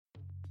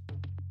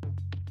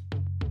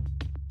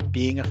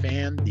being a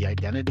fan, the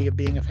identity of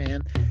being a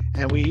fan.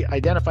 And we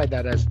identified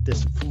that as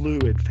this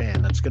fluid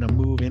fan that's going to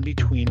move in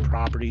between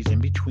properties, in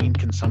between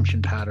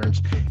consumption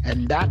patterns.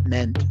 And that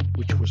meant,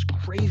 which was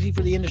crazy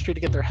for the industry to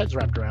get their heads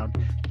wrapped around,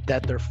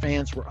 that their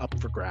fans were up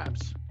for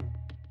grabs.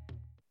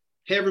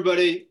 Hey,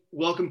 everybody.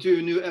 Welcome to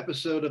a new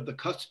episode of The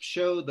Cusp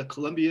Show, the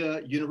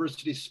Columbia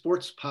University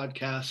Sports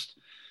Podcast,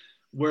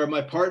 where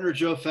my partner,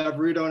 Joe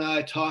Favorito, and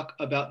I talk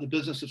about the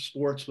business of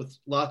sports with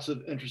lots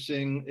of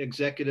interesting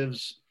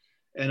executives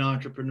and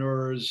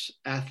entrepreneurs,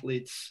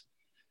 athletes,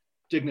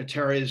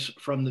 dignitaries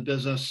from the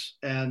business.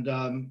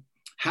 And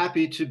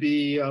happy to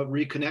be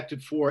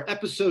reconnected for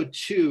episode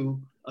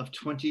 2 of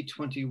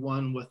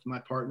 2021 with my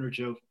partner,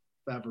 Joe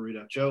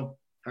Favorito. Joe,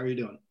 how are you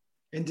doing?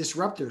 And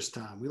disruptors,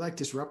 Tom. We like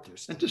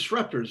disruptors. And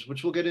disruptors,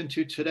 which we'll get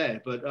into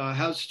today. But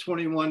how's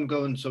 21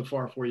 going so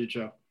far for you,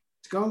 Joe?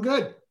 It's going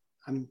good.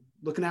 I'm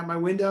looking out my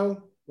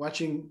window,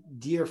 watching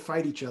deer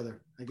fight each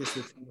other. I guess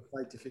they're trying to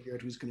fight to figure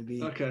out who's going to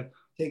be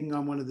taking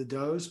on one of the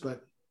does,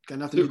 but got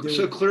nothing to do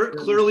with it.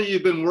 Clearly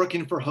you've been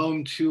working from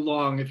home too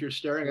long if you're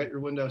staring at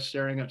your window,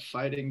 staring at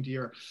fighting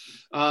deer.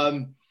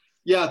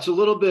 Yeah, it's a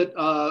little bit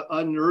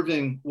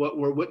unnerving what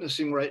we're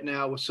witnessing right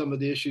now with some of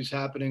the issues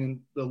happening in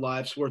the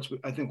live sports.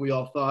 I think we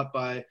all thought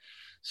by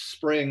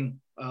spring,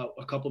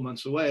 a couple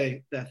months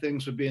away, that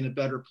things would be in a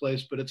better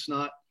place, but it's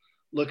not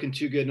looking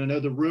too good. And I know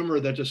the rumor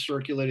that just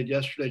circulated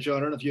yesterday, Joe, I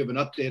don't know if you have an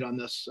update on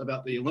this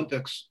about the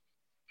Olympics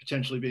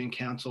potentially being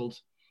canceled.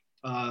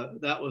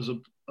 That was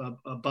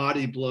a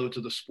body blow to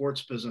the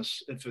sports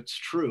business, if it's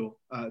true.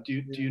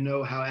 Do you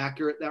know how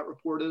accurate that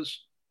report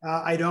is?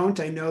 I don't.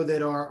 I know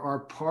that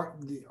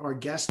our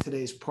guest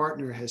today's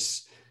partner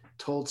has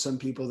told some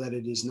people that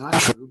it is not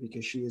true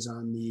because she is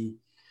on the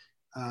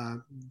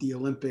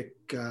Olympic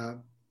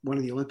one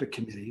of the Olympic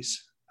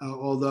committees.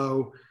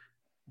 Although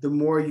the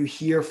more you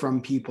hear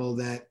from people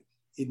that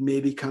it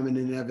may become an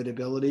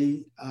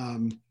inevitability,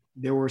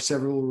 there were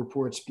several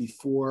reports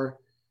before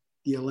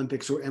the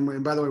Olympics.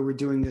 And by the way, we're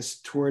doing this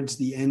towards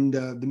the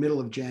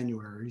middle of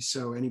January,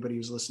 so anybody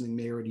who's listening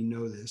may already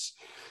know this.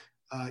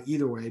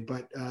 Either way,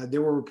 but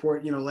there were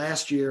reports,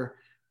 last year,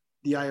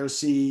 the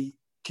IOC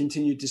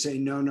continued to say,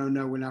 no,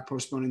 we're not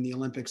postponing the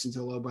Olympics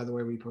until, oh, by the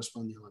way, we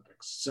postponed the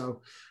Olympics.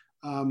 So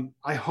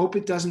I hope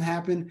it doesn't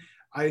happen.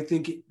 I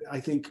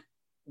think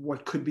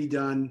what could be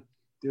done,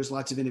 there's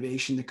lots of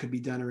innovation that could be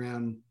done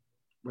around,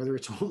 whether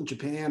it's all in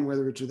Japan,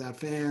 whether it's without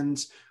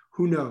fans,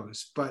 who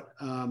knows? But,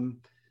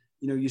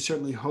 you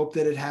certainly hope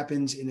that it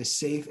happens in a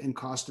safe and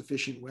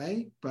cost-efficient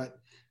way, but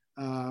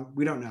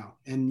we don't know.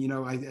 And,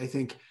 I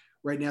think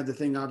right now, the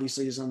thing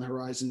obviously is on the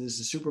horizon is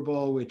the Super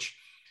Bowl, which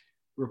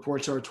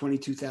reports are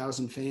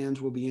 22,000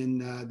 fans will be in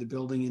the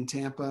building in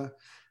Tampa.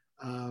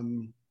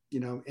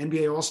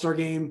 NBA All-Star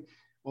Game,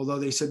 although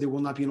they said there will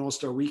not be an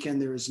All-Star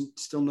weekend, there is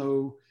still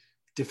no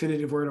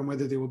definitive word on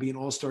whether there will be an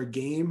All-Star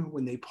game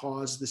when they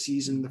pause the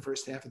season, the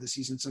first half of the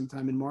season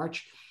sometime in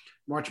March.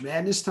 March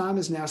Madness, Tom,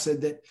 has now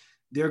said that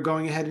they're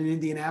going ahead in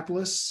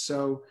Indianapolis.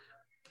 So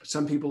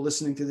some people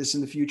listening to this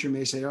in the future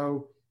may say,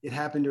 oh, it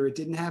happened or it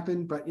didn't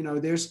happen. But,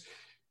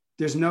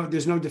 there's no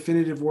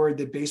definitive word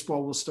that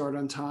baseball will start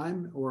on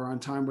time or on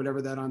time,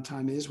 whatever that on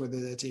time is, whether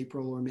that's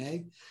April or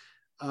May.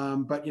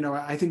 But,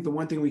 I think the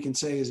one thing we can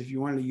say is if you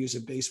wanted to use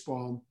a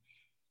baseball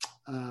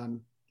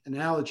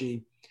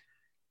analogy,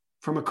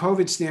 from a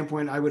COVID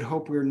standpoint, I would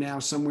hope we're now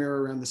somewhere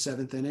around the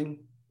 7th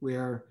inning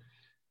where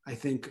I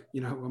think, a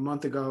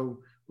month ago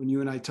when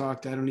you and I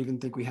talked, I don't even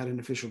think we had an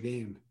official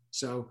game.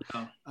 So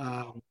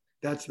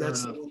that's the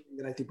one thing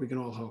that I think we can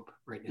all hope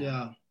right now.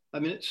 Yeah. I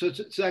mean, so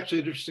it's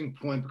actually an interesting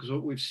point because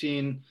what we've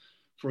seen,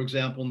 for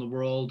example, in the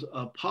world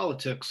of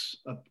politics,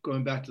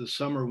 going back to the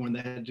summer when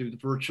they had to do the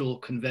virtual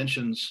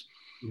conventions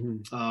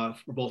for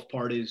both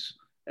parties,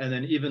 and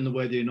then even the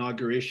way the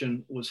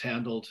inauguration was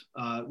handled,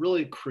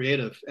 really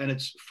creative. And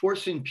it's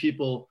forcing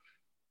people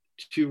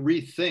to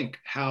rethink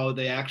how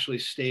they actually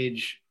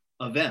stage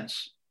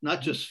events,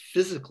 not just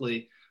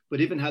physically,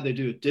 but even how they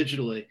do it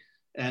digitally,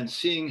 and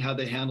seeing how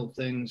they handle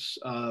things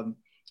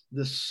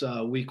this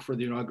week for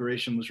the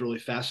inauguration was really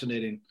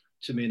fascinating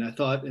to me. And I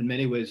thought in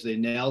many ways they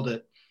nailed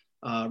it.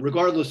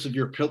 Regardless of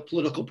your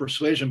political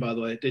persuasion, by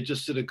the way, they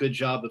just did a good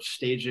job of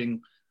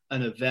staging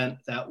an event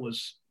that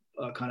was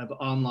kind of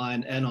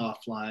online and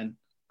offline.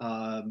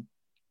 And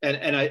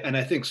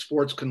I think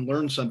sports can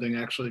learn something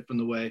actually from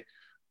the way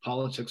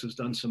politics has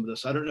done some of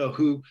this. I don't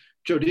know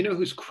Joe, do you know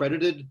who's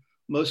credited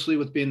mostly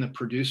with being the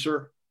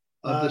producer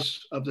of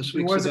this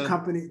week's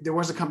event? There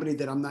was a company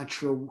that I'm not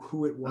sure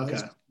who it was.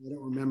 Okay. I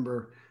don't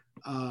remember.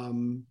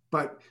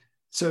 But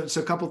so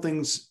a couple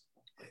things,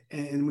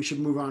 and we should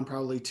move on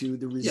probably to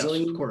the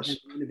resilience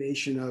and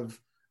innovation of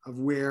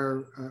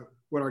where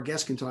what our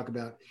guests can talk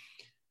about.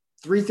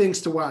 3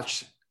 things to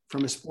watch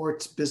from a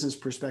sports business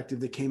perspective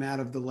that came out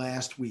of the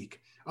last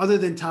week, other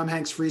than Tom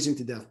Hanks freezing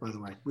to death, by the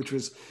way, which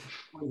was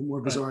one of the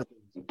more bizarre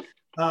things.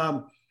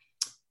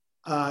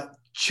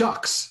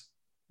 Chucks.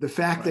 The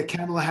fact that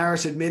Kamala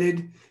Harris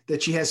admitted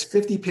that she has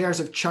 50 pairs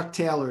of Chuck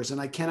Taylors, and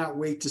I cannot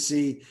wait to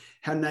see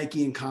how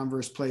Nike and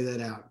Converse play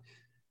that out.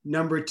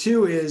 Number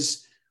 2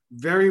 is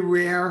very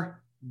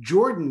rare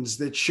Jordans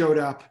that showed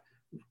up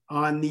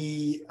on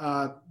the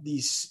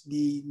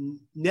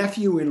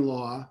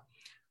nephew-in-law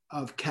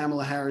of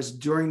Kamala Harris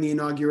during the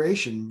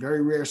inauguration.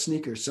 Very rare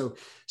sneakers. So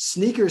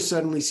sneakers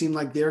suddenly seem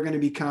like they're going to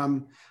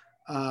become,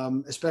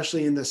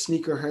 especially in the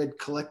sneakerhead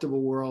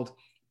collectible world,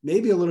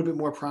 maybe a little bit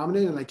more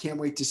prominent. And I can't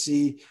wait to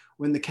see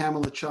when the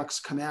Kamala Chucks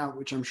come out,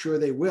 which I'm sure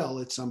they will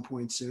at some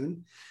point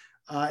soon.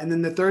 And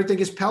then the third thing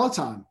is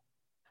Peloton.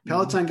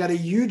 Peloton got a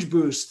huge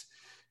boost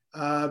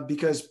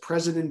because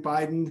President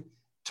Biden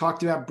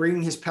talked about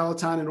bringing his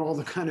Peloton and all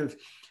the kind of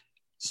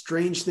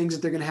strange things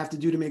that they're going to have to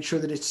do to make sure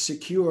that it's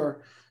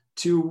secure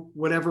to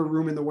whatever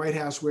room in the White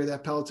House where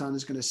that Peloton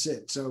is going to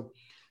sit. So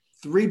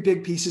 3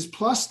 big pieces,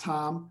 plus,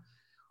 Tom,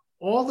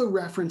 all the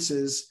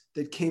references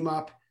that came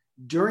up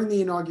during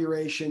the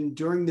inauguration,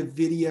 during the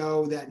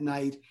video that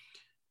night,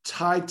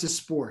 tied to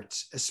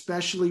sports,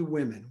 especially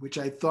women, which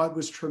I thought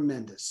was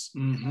tremendous.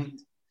 And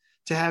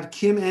to have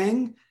Kim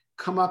Eng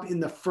come up in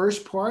the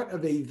first part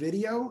of a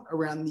video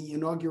around the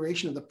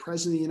inauguration of the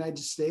President of the United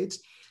States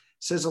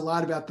says a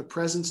lot about the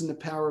presence and the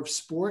power of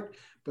sport,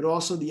 but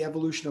also the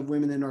evolution of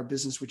women in our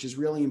business, which is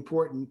really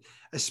important,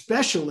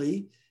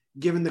 especially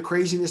given the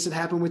craziness that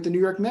happened with the New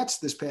York Mets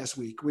this past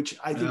week, which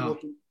I think will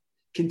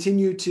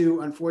continue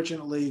to,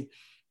 unfortunately,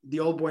 the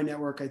Old Boy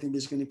Network, I think,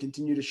 is going to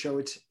continue to show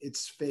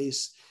its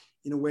face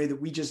in a way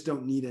that we just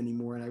don't need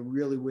anymore. And I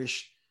really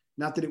wish,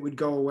 not that it would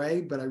go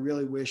away, but I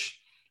really wish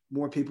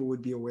more people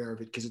would be aware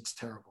of it because it's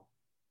terrible.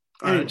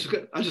 Anyway. All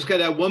right, I just got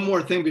to add one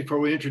more thing before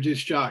we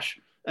introduce Josh.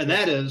 And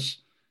that is,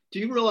 do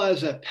you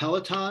realize that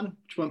Peloton,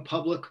 which went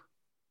public,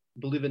 I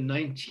believe in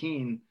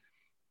 19,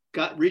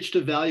 reached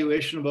a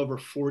valuation of over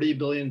 $40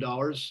 billion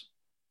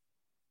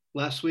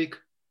last week?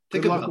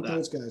 Think about that.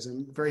 Those guys.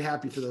 I'm very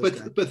happy for those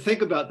guys. But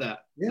think about that.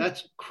 Yeah.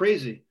 That's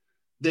crazy.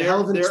 They're a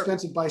hell of an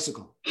expensive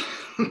bicycle.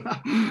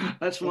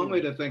 That's one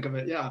way to think of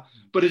it. Yeah.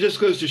 But it just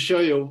goes to show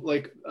you,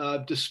 like,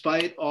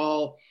 despite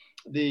all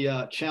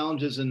the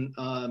challenges and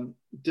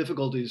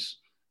difficulties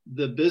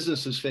the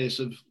businesses face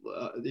of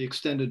the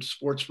extended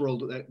sports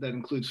world that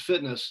includes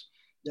fitness,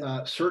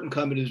 certain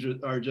companies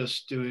are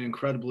just doing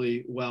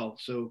incredibly well.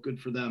 So good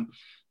for them.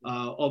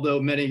 Although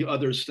many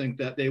others think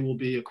that they will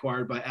be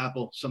acquired by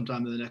Apple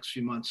sometime in the next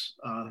few months.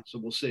 So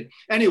we'll see.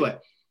 Anyway,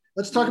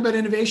 let's talk about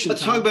innovation.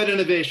 Let's talk about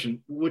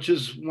innovation, which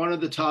is one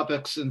of the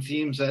topics and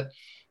themes that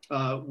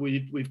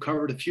we've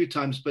covered a few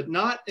times, but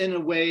not in a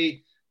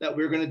way that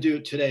we're going to do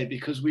it today,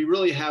 because we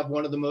really have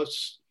one of the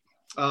most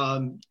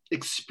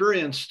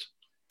experienced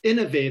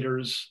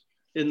innovators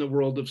in the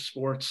world of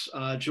sports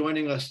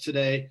joining us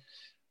today.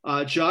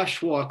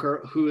 Josh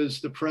Walker, who is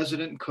the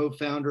president and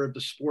co-founder of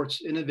the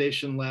Sports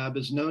Innovation Lab,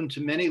 is known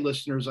to many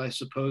listeners, I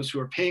suppose,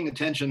 who are paying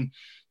attention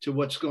to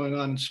what's going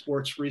on in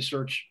sports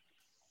research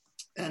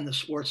and the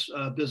sports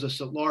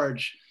business at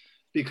large,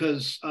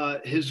 because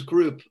his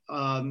group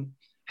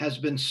has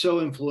been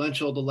so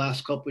influential the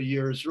last couple of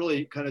years,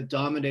 really kind of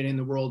dominating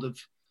the world of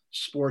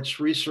sports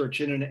research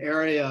in an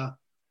area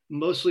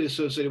mostly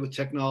associated with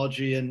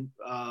technology and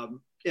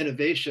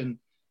innovation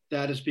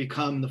that has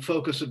become the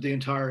focus of the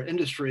entire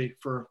industry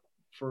for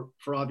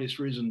obvious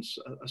reasons,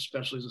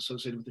 especially as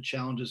associated with the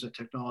challenges that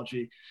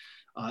technology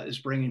is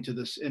bringing to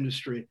this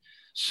industry.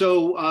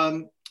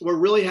 So we're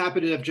really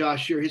happy to have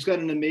Josh here. He's got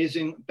an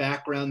amazing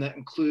background that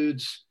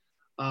includes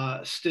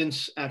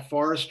stints at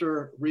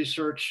Forrester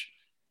Research.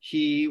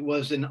 He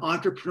was an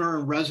entrepreneur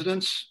in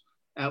residence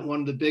at one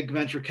of the big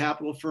venture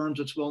capital firms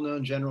that's well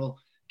known, General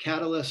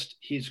Catalyst.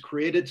 He's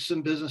created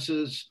some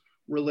businesses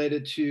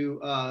related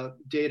to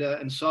data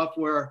and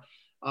software.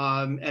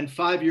 And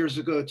 5 years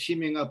ago,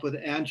 teaming up with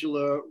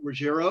Angela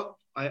Ruggiero,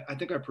 I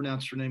think I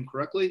pronounced her name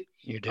correctly.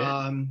 You did.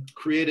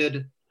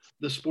 Created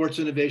the Sports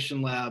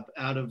Innovation Lab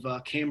out of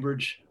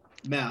Cambridge,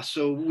 Mass.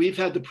 So we've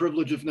had the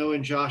privilege of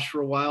knowing Josh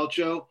for a while,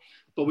 Joe,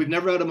 but we've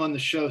never had him on the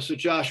show. So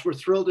Josh, we're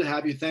thrilled to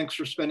have you. Thanks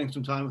for spending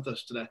some time with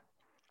us today.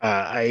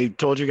 I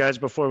told you guys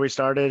before we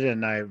started,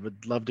 and I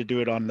would love to do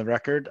it on the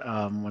record.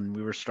 When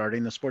we were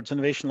starting the Sports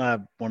Innovation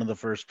Lab, one of the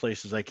first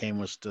places I came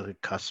was to the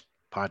Cusp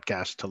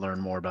podcast to learn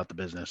more about the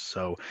business.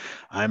 So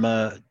I'm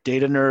a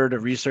data nerd, a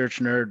research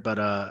nerd, but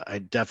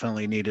I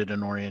definitely needed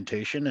an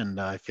orientation, and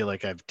I feel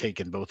like I've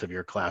taken both of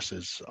your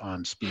classes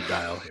on speed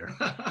dial here.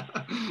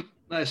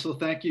 Nice. Well,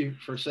 thank you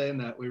for saying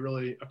that. We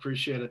really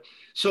appreciate it.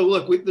 So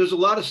look, there's a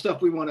lot of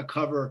stuff we want to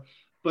cover,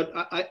 but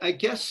I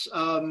guess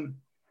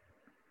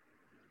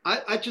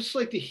I'd just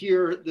like to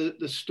hear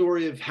the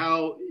story of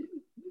how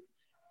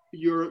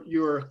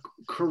your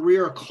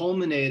career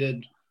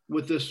culminated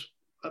with this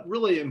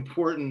really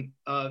important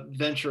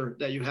venture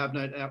that you have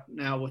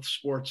now with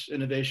Sports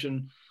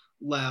Innovation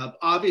Lab.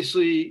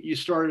 Obviously, you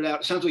started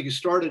out, it sounds like you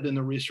started in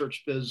the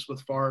research biz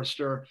with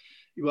Forrester.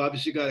 You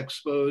obviously got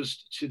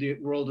exposed to the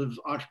world of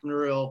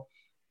entrepreneurial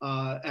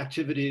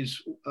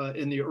activities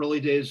in the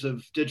early days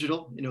of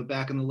digital,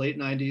 back in the late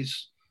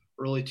 90s,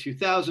 early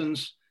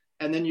 2000s.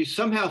 And then you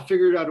somehow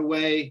figured out a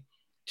way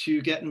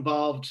to get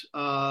involved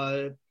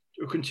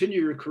or continue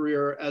your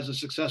career as a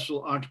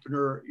successful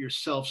entrepreneur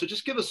yourself. So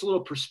just give us a little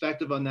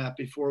perspective on that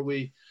before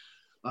we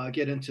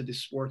get into the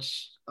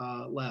sports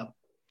lab?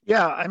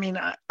 Yeah, I mean,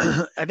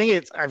 I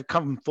think I've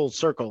come full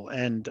circle,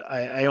 and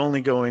I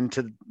only go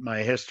into my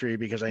history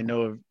because I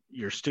know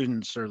your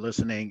students are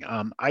listening.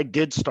 I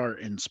did start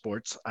in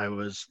sports. I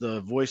was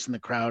the voice in the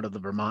crowd of the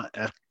Vermont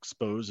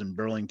Expos in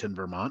Burlington,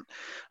 Vermont.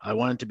 I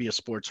wanted to be a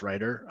sports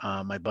writer.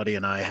 My buddy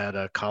and I had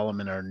a column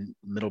in our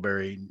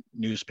Middlebury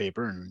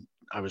newspaper, and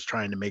I was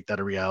trying to make that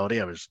a reality.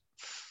 I was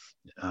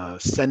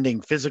sending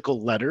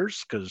physical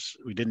letters because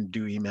we didn't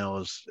do email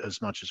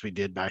as much as we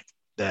did back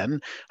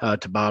then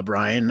to Bob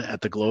Ryan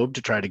at the Globe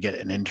to try to get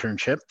an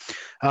internship.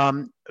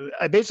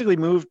 I basically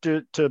moved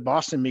to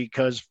Boston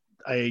because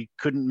I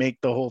couldn't make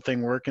the whole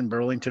thing work in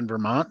Burlington,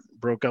 Vermont.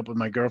 Broke up with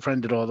my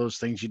girlfriend, did all those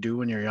things you do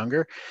when you're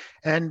younger.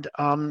 And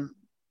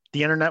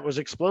the internet was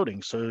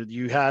exploding. So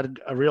you had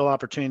a real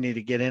opportunity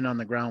to get in on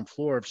the ground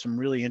floor of some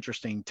really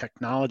interesting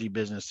technology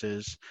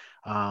businesses,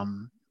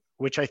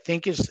 which I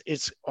think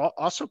is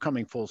also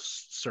coming full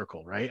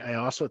circle, right? I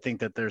also think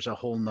that there's a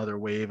whole nother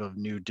wave of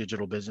new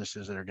digital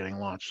businesses that are getting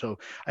launched. So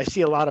I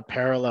see a lot of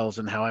parallels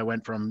in how I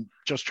went from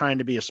just trying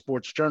to be a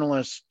sports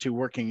journalist to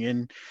working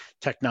in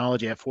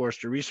technology at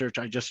Forrester Research.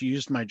 I just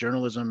used my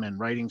journalism and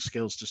writing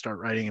skills to start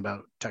writing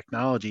about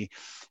technology.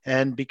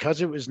 And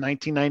because it was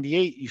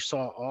 1998, you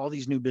saw all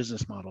these new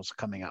business models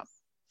coming up.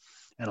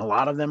 And a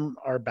lot of them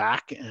are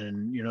back,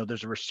 and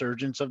there's a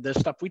resurgence of this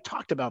stuff. We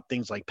talked about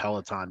things like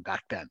Peloton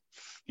back then.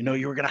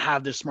 You were going to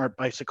have this smart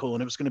bicycle,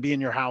 and it was going to be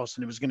in your house,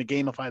 and it was going to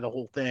gamify the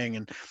whole thing.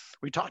 And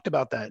we talked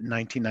about that in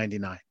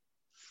 1999,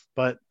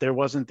 but there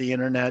wasn't the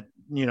internet,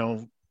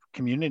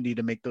 community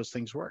to make those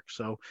things work.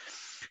 So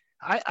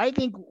I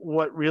think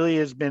what really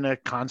has been a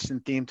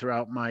constant theme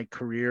throughout my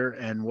career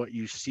and what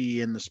you see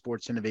in the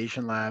Sports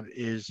Innovation Lab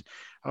is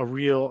a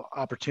real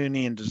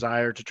opportunity and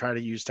desire to try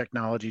to use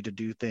technology to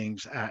do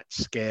things at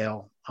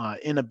scale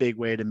in a big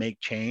way to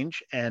make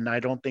change. And I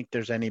don't think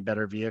there's any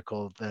better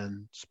vehicle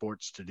than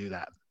sports to do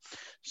that.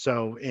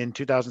 So in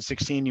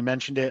 2016, you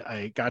mentioned it,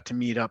 I got to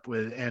meet up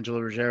with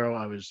Angela Ruggiero.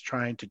 I was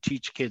trying to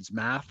teach kids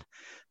math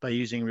by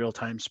using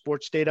real-time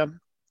sports data.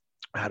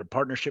 I had a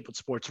partnership with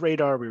Sports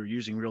Radar. We were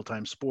using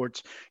real-time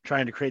sports,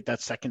 trying to create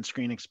that second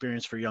screen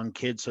experience for young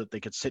kids so that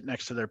they could sit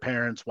next to their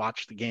parents,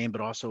 watch the game,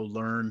 but also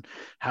learn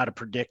how to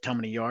predict how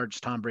many yards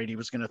Tom Brady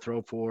was going to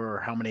throw for, or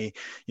how many,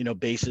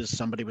 bases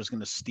somebody was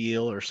going to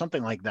steal or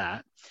something like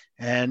that.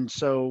 And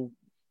so,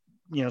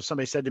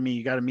 somebody said to me,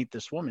 you got to meet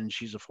this woman.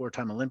 She's a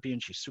 4-time Olympian.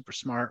 She's super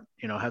smart,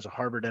 has a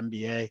Harvard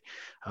MBA.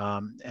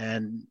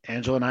 And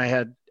Angela and I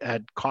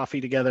had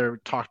coffee together,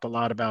 talked a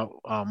lot about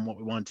what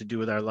we wanted to do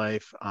with our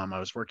life. I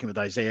was working with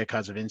Isaiah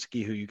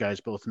Kazavinsky, who you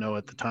guys both know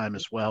at the time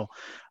as well.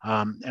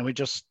 And we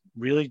just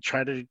really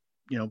tried to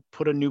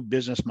put a new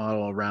business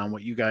model around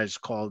what you guys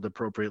called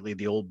appropriately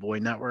the old boy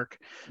network.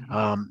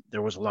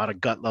 There was a lot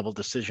of gut level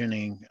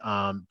decisioning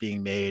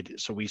being made.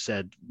 So we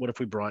said, what if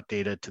we brought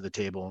data to the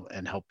table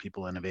and help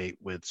people innovate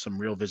with some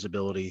real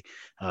visibility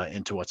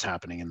into what's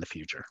happening in the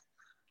future?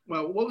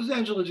 Well, what was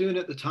Angela doing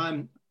at the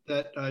time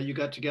that you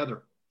got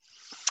together?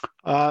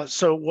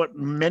 So what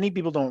many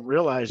people don't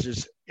realize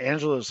is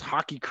Angela's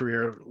hockey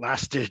career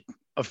lasted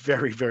a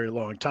very, very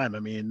long time. I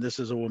mean, this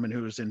is a woman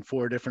who was in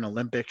 4 different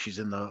Olympics. She's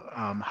in the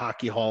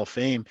Hockey Hall of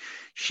Fame.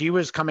 She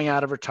was coming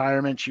out of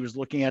retirement. She was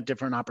looking at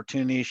different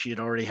opportunities. She had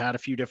already had a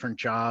few different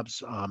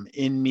jobs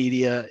in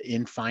media,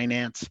 in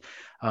finance.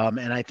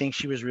 And I think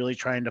she was really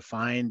trying to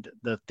find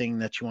the thing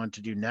that she wanted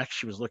to do next.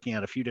 She was looking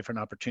at a few different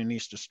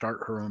opportunities to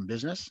start her own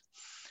business.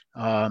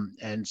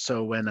 And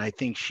so when I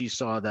think she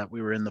saw that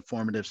we were in the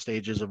formative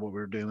stages of what we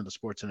were doing with the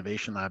Sports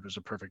Innovation Lab, it was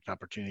a perfect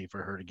opportunity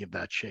for her to give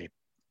that shape.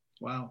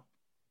 Wow.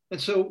 And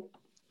so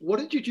what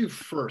did you do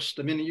first?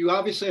 I mean, you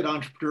obviously had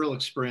entrepreneurial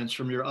experience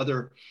from your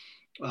other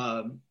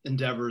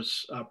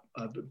endeavors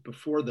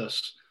before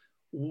this.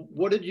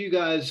 What did you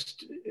guys,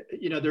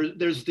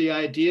 there's the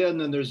idea and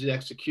then there's the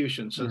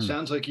execution. So it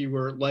sounds like you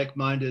were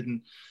like-minded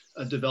and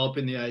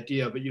developing the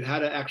idea, but you had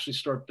to actually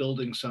start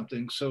building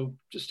something. So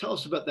just tell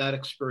us about that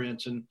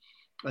experience and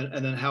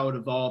then how it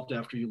evolved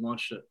after you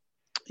launched it.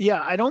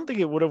 Yeah, I don't think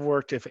it would have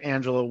worked if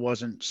Angela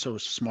wasn't so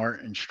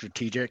smart and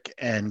strategic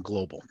and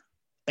global.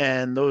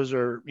 And those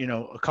are,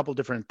 a couple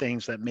different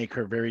things that make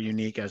her very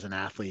unique as an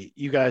athlete.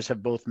 You guys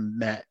have both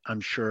met, I'm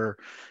sure,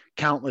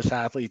 countless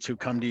athletes who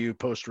come to you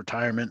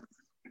post-retirement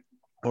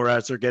or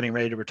as they're getting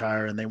ready to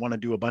retire, and they want to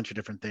do a bunch of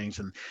different things.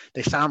 And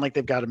they sound like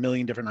they've got a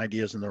million different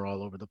ideas and they're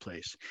all over the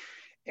place.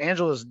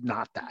 Angela's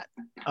not that.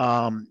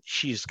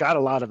 She's got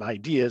a lot of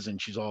ideas and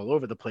she's all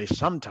over the place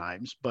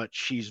sometimes, but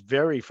she's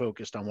very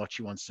focused on what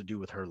she wants to do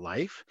with her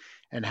life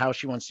and how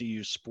she wants to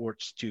use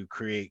sports to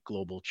create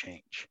global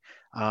change.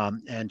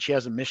 And she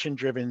has a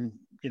mission-driven,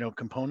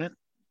 component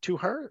to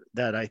her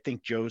that I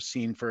think Joe's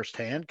seen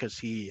firsthand because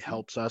he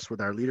helps us with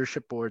our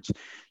leadership boards.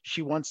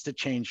 She wants to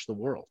change the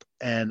world.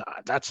 And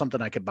that's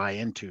something I could buy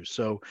into.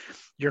 So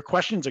your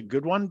question's a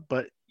good one,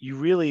 but you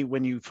really,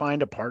 when you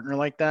find a partner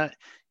like that,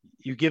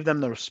 you give them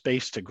the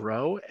space to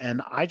grow.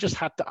 And I just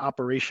had to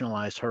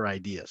operationalize her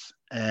ideas.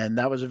 And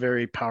that was a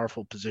very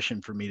powerful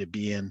position for me to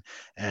be in.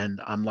 And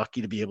I'm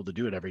lucky to be able to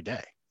do it every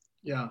day.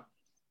 Yeah.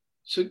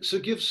 So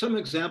give some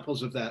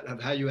examples of that,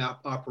 of how you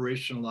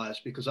operationalize,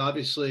 because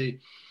obviously,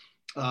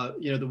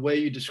 the way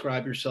you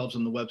describe yourselves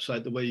on the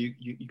website, the way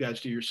you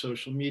guys do your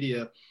social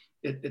media,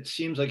 it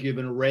seems like you have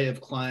an array of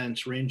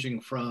clients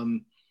ranging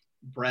from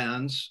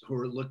brands who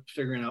are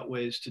figuring out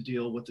ways to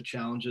deal with the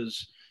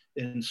challenges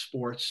in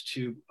sports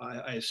to,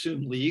 I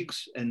assume,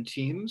 leagues and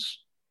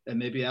teams and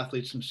maybe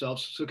athletes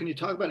themselves. So can you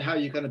talk about how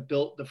you kind of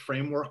built the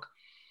framework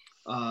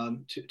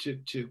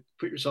to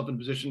put yourself in a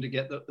position to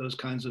get those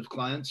kinds of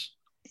clients?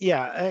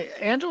 Yeah,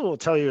 Angela will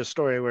tell you a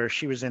story where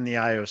she was in the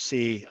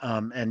IOC,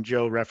 and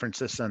Joe referenced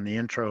this on the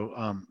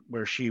intro,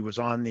 where she was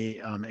on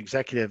the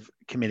executive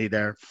committee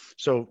there.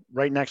 So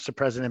right next to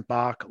President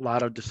Bach, a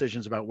lot of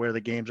decisions about where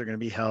the games are going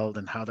to be held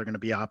and how they're going to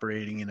be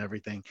operating and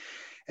everything.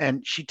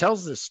 And she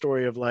tells this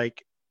story of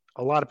like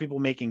a lot of people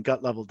making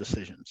gut level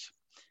decisions.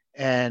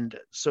 And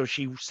so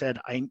she said,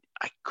 I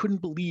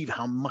couldn't believe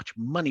how much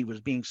money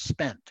was being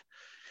spent.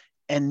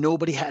 And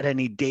nobody had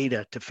any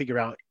data to figure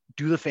out,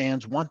 do the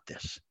fans want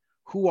this?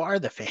 Who are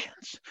the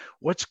fans?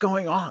 What's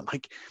going on?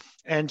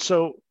 And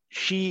so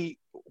she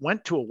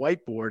went to a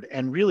whiteboard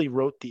and really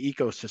wrote the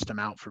ecosystem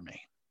out for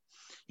me.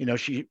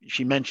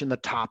 She mentioned the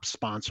top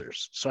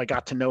sponsors. So I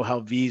got to know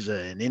how Visa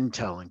and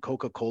Intel and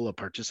Coca-Cola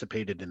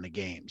participated in the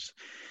games.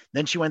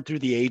 Then she went through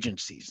the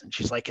agencies and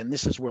she's like, and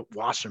this is what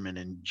Wasserman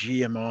and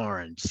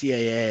GMR and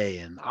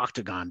CAA and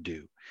Octagon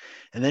do.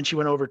 And then she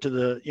went over to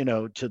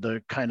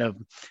the kind of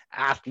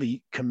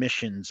athlete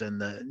commissions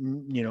and the,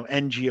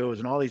 NGOs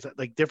and all these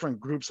like different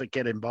groups that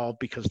get involved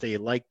because they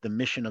like the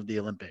mission of the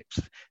Olympics.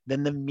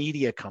 Then the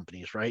media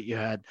companies, right? You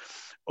had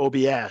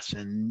OBS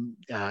and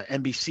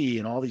NBC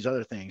and all these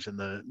other things and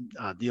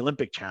the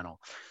Olympic Channel.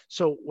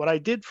 So what I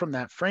did from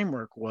that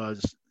framework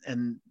was,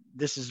 and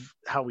this is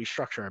how we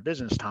structure our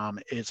business, Tom,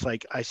 it's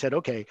like I said,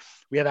 okay,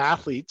 we have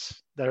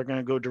athletes that are going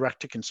to go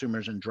direct to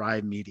consumers and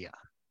drive media.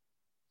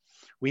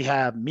 We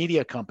have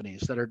media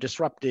companies that are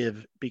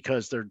disruptive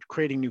because they're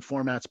creating new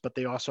formats, but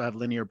they also have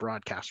linear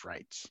broadcast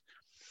rights.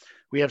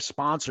 We have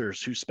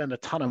sponsors who spend a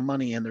ton of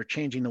money and they're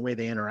changing the way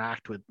they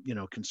interact with,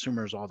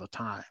 consumers all the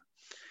time.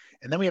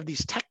 And then we have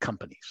these tech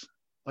companies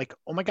like,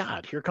 oh my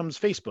God, here comes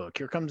Facebook,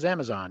 here comes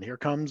Amazon, here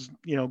comes,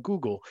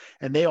 Google,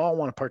 and they all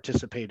want to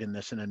participate in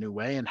this in a new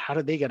way. And how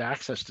do they get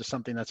access to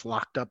something that's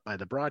locked up by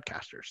the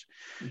broadcasters?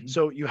 Mm-hmm.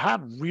 So you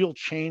have real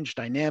change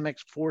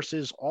dynamics,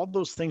 forces, all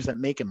those things that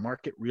make a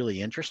market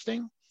really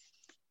interesting.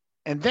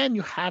 And then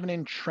you have an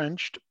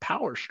entrenched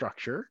power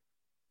structure,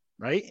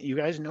 right? You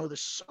guys know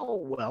this so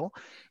well,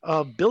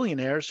 of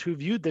billionaires who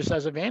viewed this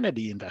as a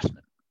vanity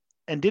investment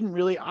and didn't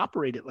really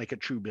operate it like a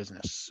true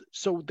business.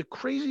 So the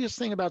craziest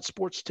thing about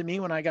sports to me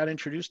when I got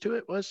introduced to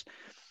it was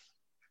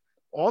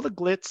all the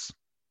glitz,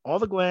 all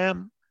the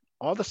glam,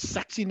 all the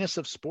sexiness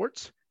of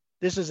sports.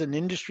 This is an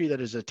industry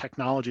that is a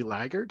technology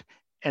laggard.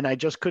 And I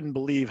just couldn't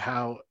believe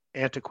how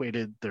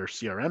antiquated their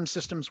CRM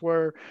systems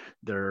were,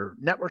 their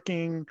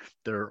networking,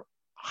 their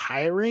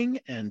hiring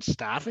and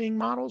staffing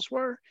models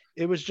were.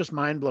 It was just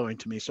mind-blowing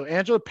to me. So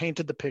Angela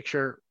painted the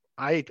picture.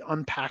 I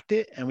unpacked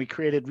it and we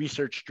created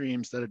research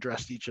streams that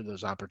addressed each of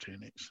those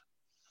opportunities.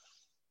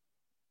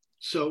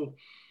 So,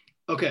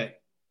 okay.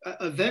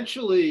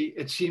 Eventually,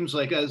 it seems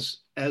like as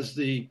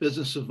the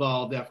business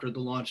evolved after the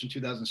launch in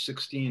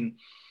 2016,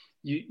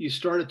 you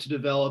started to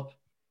develop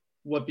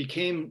what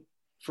became,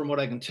 from what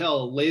I can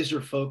tell, a laser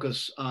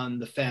focus on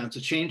the fans,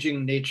 the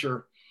changing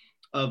nature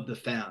of the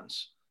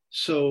fans.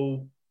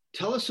 So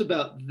tell us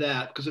about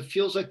that, because it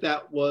feels like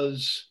that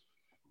was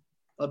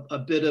a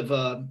bit of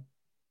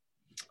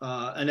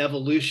an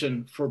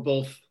evolution for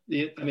both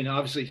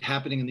obviously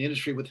happening in the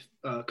industry with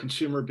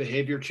consumer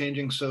behavior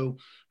changing so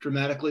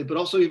dramatically, but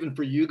also even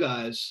for you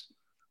guys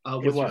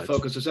with your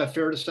focus. Is that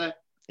fair to say?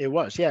 It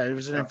was, yeah, it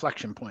was an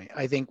inflection point.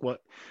 I think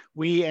what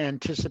we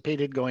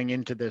anticipated going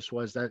into this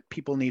was that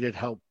people needed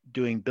help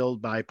doing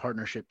build buy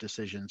partnership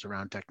decisions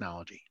around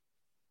technology.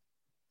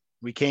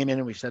 We came in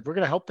and we said, we're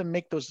going to help them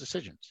make those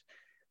decisions.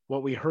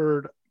 What we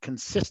heard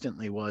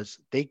consistently was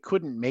they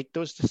couldn't make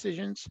those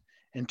decisions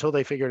until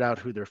they figured out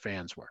who their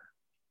fans were.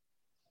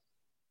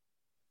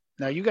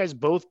 Now, you guys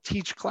both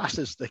teach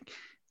classes.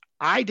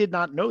 I did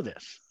not know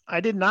this. I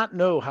did not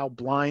know how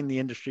blind the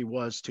industry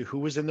was to who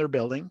was in their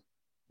building,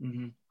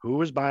 mm-hmm. who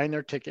was buying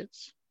their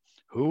tickets,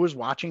 who was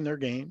watching their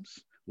games,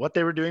 what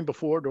they were doing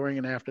before, during,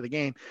 and after the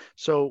game.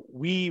 So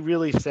we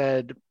really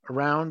said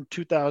around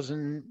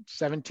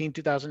 2017,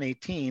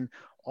 2018,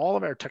 all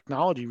of our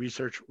technology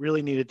research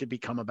really needed to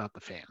become about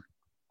the fan.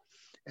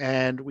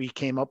 And we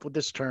came up with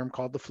this term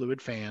called the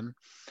fluid fan,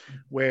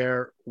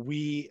 where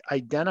we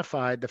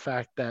identified the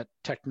fact that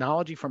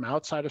technology from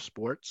outside of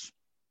sports,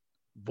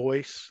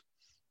 voice,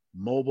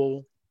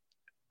 mobile,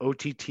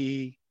 OTT,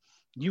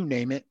 you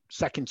name it,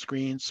 second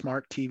screen,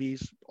 smart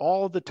TVs,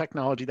 all of the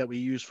technology that we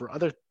use for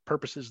other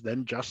purposes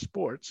than just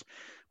sports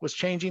was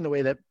changing the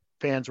way that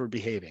fans were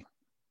behaving.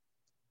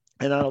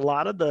 And a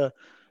lot of the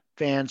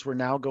fans were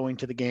now going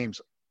to the games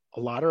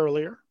a lot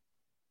earlier.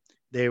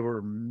 They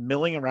were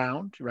milling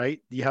around,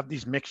 right? You have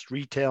these mixed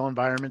retail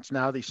environments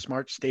now, these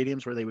smart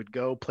stadiums where they would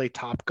go play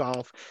Top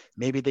Golf.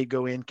 Maybe they'd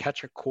go in,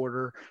 catch a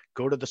quarter,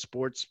 go to the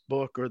sports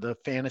book or the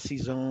fantasy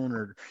zone,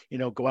 or,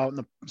 go out in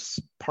the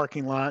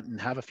parking lot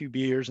and have a few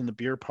beers in the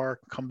beer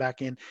park, come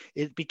back in.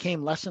 It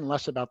became less and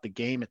less about the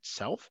game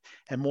itself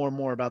and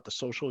more about the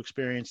social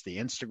experience, the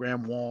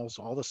Instagram walls,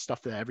 all the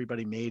stuff that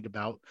everybody made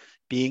about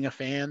being a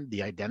fan,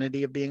 the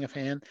identity of being a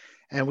fan.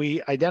 And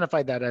we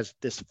identified that as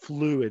this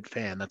fluid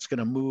fan that's going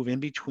to move in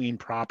between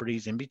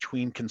properties, in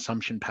between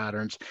consumption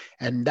patterns.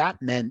 And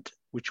that meant,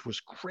 which was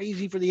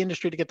crazy for the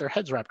industry to get their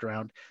heads wrapped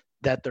around,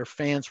 that their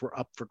fans were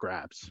up for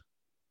grabs.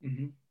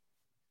 Mm-hmm.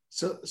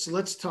 So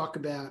let's talk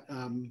about,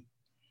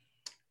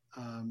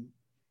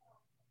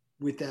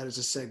 with that as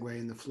a segue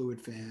in the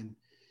fluid fan,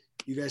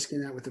 you guys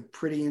came out with a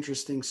pretty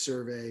interesting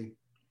survey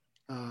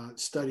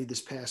study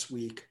this past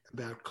week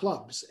about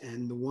clubs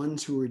and the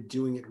ones who are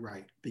doing it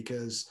right,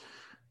 because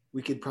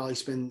we could probably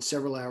spend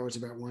several hours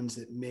about ones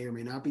that may or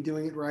may not be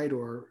doing it right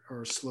or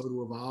are slow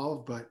to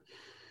evolve. But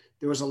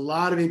there was a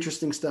lot of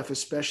interesting stuff,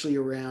 especially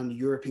around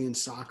European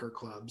soccer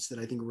clubs, that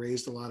I think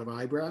raised a lot of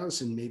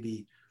eyebrows and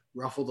maybe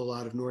ruffled a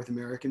lot of North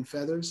American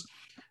feathers.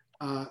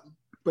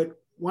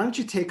 But why don't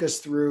you take us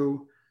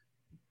through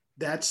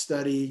that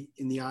study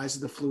in the eyes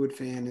of the fluid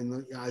fan, in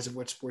the eyes of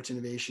what Sports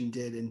Innovation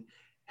did, and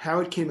how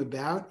it came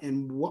about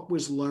and what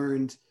was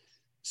learned,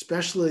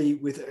 especially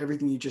with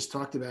everything you just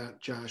talked about,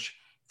 Josh,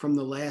 from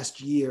the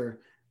last year,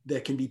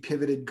 that can be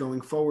pivoted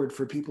going forward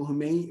for people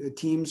who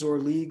teams or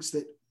leagues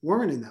that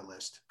weren't in that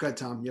list. Go ahead,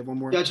 Tom. You have one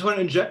more? Yeah, I just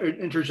want to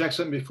interject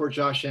something before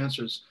Josh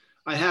answers.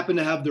 I happen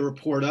to have the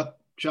report up,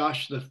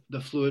 Josh,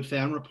 the Fluid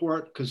Fan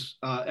report, because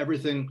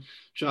everything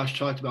Josh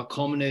talked about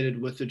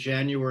culminated with the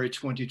January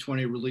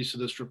 2020 release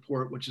of this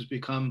report, which has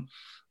become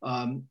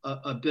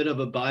a bit of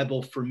a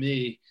Bible for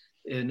me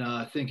in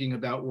thinking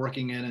about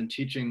working in and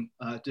teaching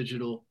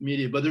digital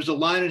media. But there's a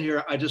line in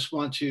here I just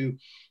want to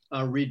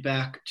read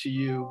back to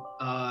you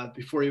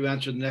before you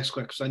answer the next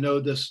question, because I know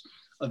this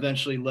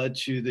eventually led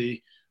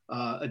to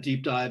a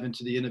deep dive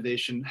into the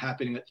innovation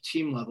happening at the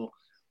team level.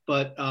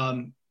 But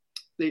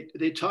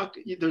they talked,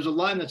 there's a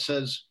line that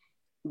says,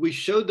 "We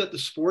showed that the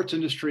sports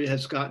industry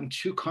has gotten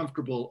too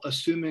comfortable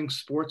assuming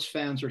sports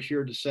fans are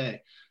here to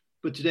stay.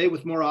 But today,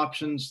 with more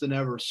options than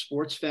ever,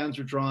 sports fans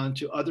are drawn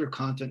to other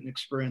content and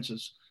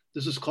experiences.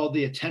 This is called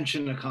the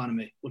attention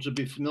economy," which will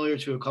be familiar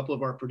to a couple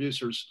of our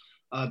producers,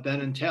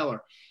 Ben and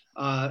Taylor.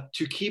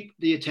 To keep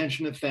the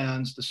attention of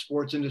fans, the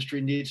sports industry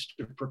needs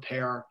to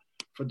prepare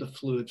for the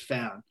fluid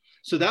fan.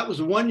 So that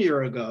was 1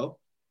 year ago.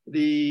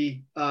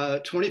 The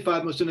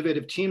 25 Most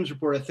Innovative Teams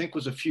report, I think,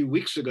 was a few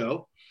weeks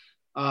ago.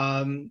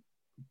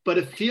 But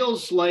it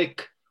feels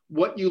like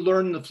what you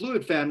learned in the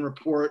Fluid Fan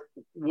report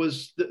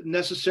was the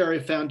necessary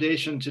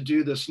foundation to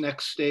do this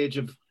next stage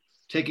of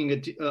taking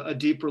a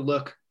deeper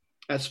look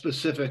at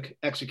specific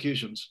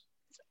executions.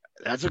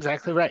 That's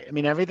exactly right. I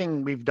mean,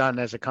 everything we've done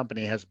as a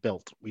company has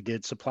built. We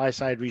did supply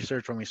side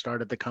research when we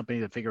started the company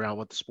to figure out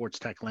what the sports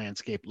tech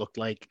landscape looked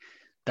like.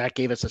 That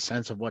gave us a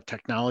sense of what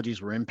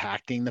technologies were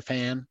impacting the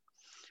fan.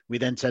 We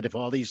then said, if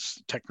all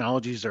these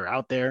technologies are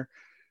out there,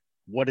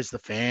 what is the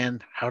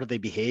fan? How do they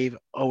behave?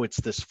 Oh, it's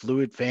this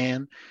fluid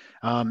fan.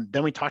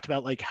 Then we talked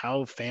about like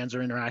how fans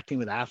are interacting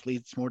with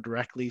athletes more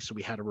directly. So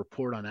we had a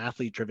report on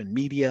athlete-driven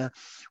media.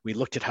 We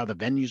looked at how the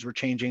venues were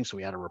changing. So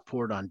we had a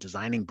report on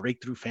designing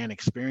breakthrough fan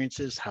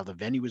experiences, how the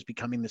venue was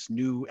becoming this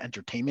new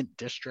entertainment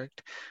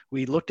district.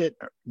 We looked at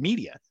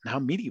media and how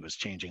media was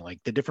changing, like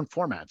the different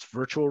formats,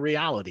 virtual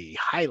reality,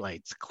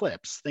 highlights,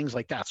 clips, things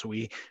like that. So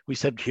we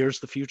said,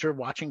 here's the future of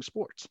watching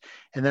sports.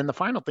 And then the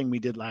final thing we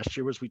did last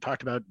year was we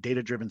talked about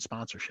data-driven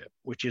sponsorship,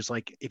 which is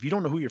like, if you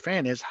don't know who your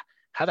fan is,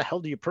 how the hell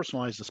do you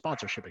personalize the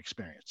sponsorship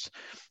experience?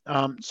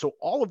 So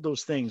all of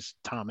those things,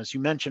 Tom, as you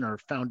mentioned, are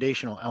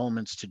foundational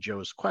elements to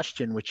Joe's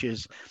question, which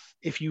is,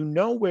 if you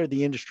know where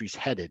the industry's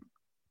headed,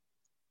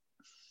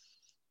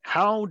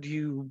 how do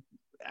you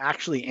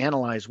actually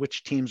analyze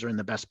which teams are in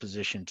the best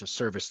position to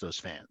service those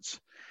fans?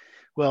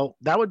 Well,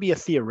 that would be a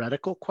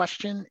theoretical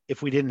question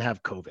if we didn't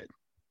have COVID.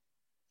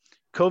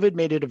 COVID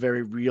made it a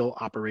very real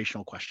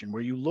operational question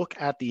where you look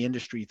at the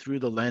industry through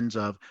the lens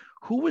of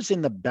who was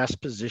in the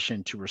best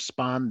position to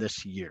respond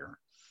this year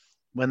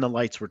when the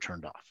lights were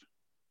turned off.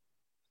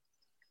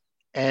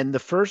 And the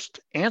first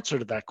answer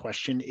to that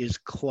question is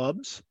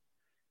clubs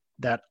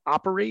that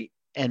operate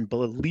and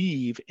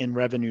believe in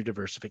revenue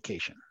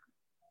diversification.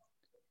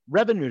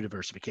 Revenue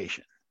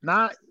diversification,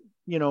 not,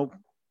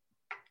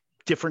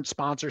 different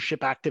sponsorship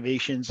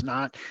activations,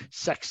 not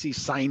sexy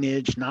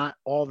signage, not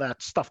all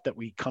that stuff that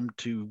we come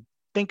to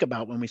think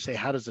about when we say,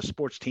 how does a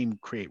sports team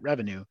create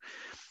revenue?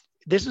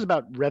 This is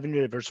about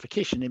revenue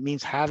diversification. It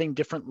means having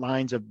different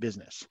lines of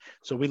business.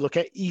 So we look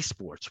at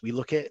esports, we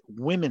look at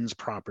women's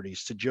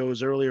properties. To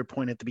Joe's earlier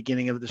point at the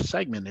beginning of this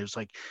segment, there's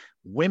like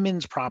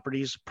women's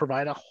properties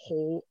provide a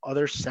whole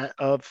other set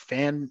of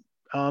fan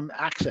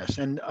access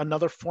and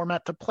another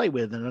format to play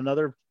with and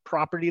another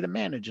property to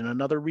manage and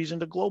another reason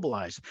to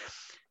globalize.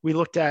 We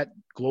looked at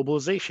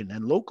globalization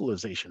and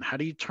localization. How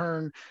do you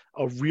turn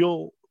a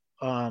real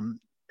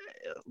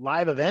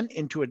live event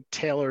into a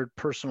tailored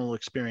personal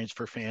experience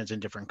for fans in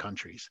different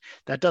countries.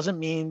 That doesn't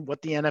mean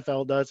what the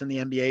NFL does and the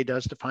NBA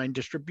does to find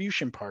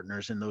distribution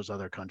partners in those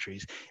other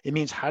countries. It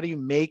means how do you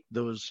make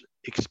those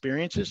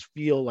experiences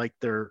feel like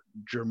they're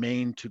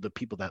germane to the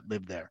people that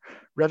live there.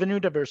 Revenue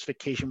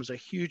diversification was a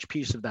huge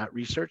piece of that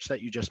research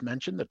that you just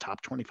mentioned, the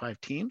top 25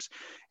 teams,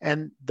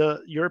 and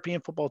the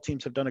European football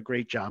teams have done a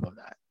great job of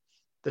that.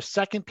 The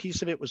second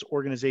piece of it was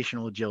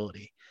organizational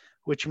agility,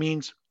 which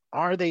means,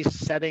 are they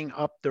setting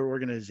up their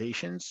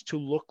organizations to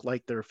look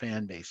like their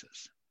fan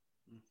bases,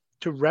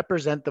 to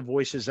represent the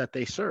voices that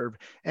they serve?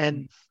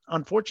 And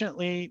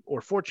unfortunately,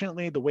 or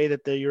fortunately, the way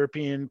that the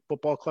European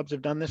football clubs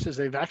have done this is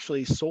they've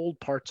actually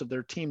sold parts of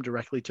their team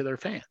directly to their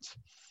fans.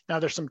 Now,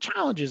 there's some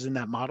challenges in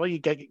that model. You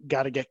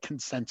got to get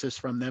consensus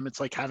from them.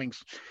 It's like having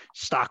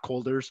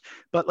stockholders,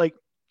 but like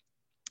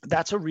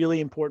that's a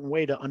really important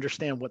way to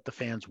understand what the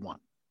fans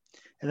want.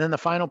 And then the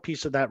final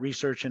piece of that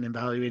research and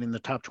evaluating the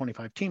top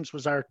 25 teams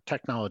was our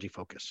technology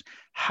focus.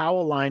 How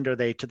aligned are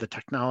they to the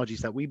technologies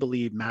that we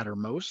believe matter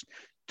most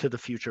to the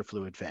future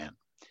Fluid fan?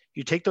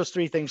 You take those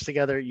three things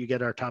together, you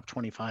get our top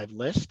 25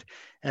 list.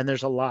 And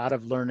there's a lot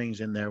of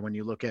learnings in there when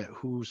you look at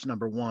who's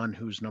number 1,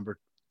 who's number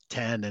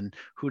 10, and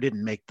who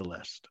didn't make the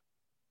list.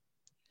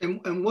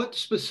 And what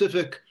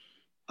specific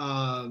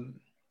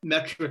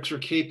metrics or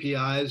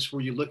KPIs were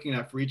you looking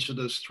at for each of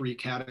those 3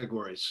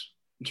 categories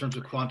in terms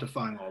of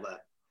quantifying all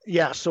that?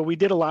 Yeah, so we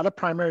did a lot of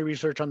primary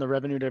research on the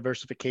revenue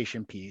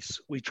diversification piece.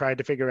 We tried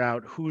to figure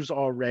out who's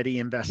already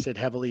invested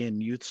heavily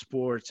in youth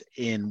sports,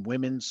 in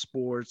women's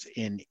sports,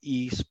 in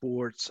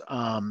esports,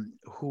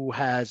 who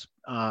has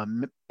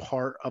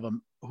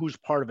who's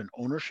part of an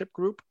ownership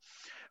group,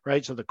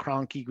 right? So the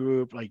Kroenke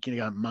group, like you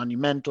got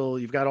Monumental,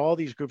 you've got all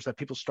these groups that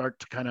people start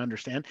to kind of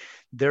understand.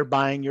 They're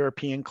buying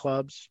European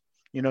clubs.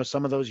 You know,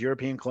 some of those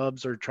European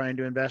clubs are trying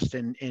to invest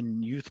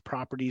in youth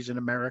properties in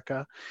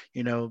America.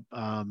 You know,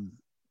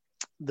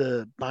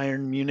 the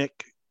Bayern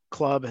Munich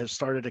club has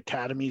started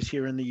academies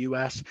here in the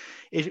US.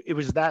 It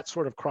was that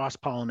sort of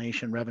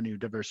cross-pollination revenue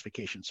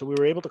diversification. So we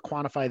were able to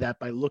quantify that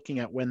by looking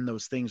at when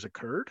those things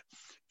occurred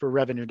for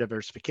revenue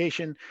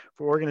diversification.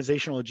 For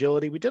organizational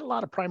agility, we did a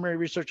lot of primary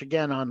research,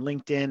 again, on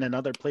LinkedIn and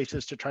other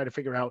places to try to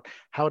figure out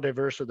how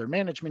diverse are their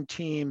management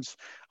teams.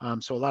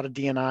 So a lot of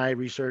D&I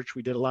research.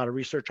 We did a lot of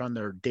research on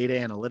their data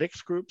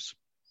analytics groups.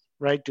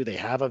 Right? Do they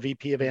have a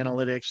VP of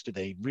analytics? Do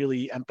they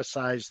really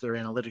emphasize their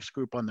analytics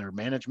group on their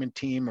management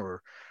team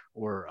or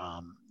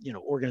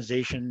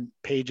organization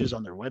pages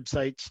on their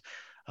websites?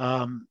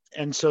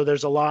 And so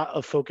there's a lot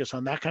of focus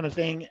on that kind of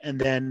thing. And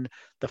then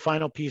the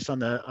final piece on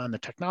the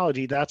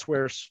technology, that's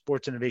where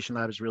Sports Innovation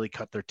Lab has really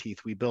cut their teeth.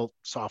 We built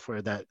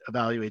software that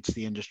evaluates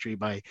the industry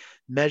by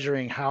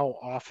measuring how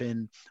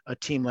often a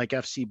team like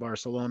FC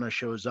Barcelona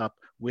shows up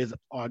with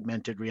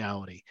augmented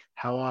reality,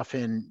 how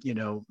often,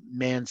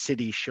 Man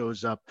City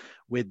shows up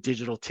with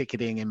digital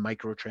ticketing and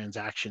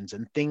microtransactions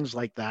and things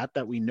like that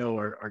we know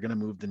are going to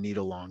move the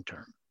needle long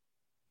term.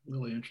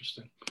 Really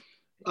interesting.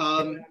 Go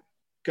ahead,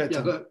 Go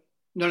ahead.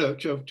 No,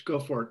 Joe, go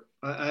for it.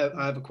 I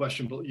have a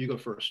question, but you go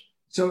first.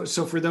 So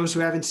for those who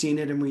haven't seen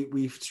it, and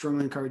we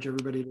strongly encourage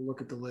everybody to look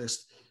at the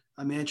list,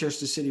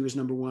 Manchester City was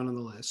number 1 on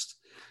the list.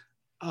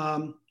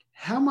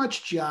 How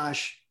much,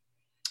 Josh,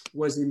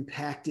 was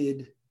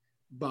impacted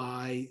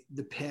by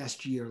the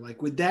past year?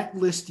 Like, would that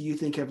list, do you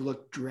think, have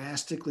looked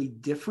drastically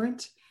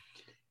different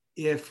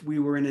if we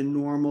were in a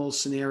normal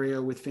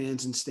scenario with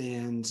fans and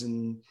stands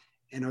and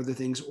other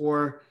things?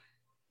 Or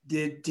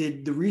did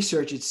the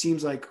research, it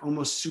seems like,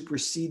 almost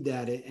supersede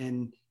that,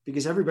 and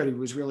because everybody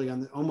was really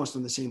almost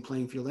on the same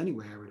playing field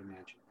anyway, I would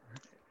imagine.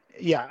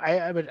 Yeah,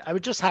 I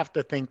would just have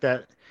to think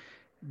that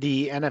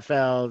the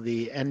NFL,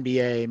 the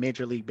NBA,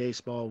 Major League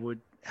Baseball would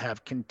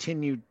have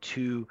continued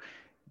to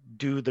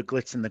do the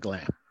glitz and the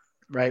glam,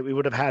 right? We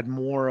would have had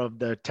more of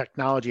the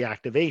technology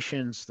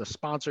activations, the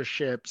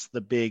sponsorships,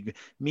 the big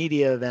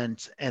media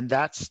events, and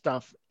that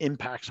stuff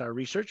impacts our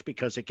research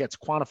because it gets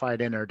quantified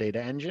in our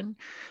data engine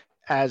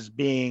as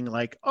being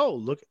like, oh,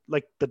 look,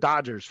 like the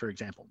Dodgers, for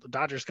example. The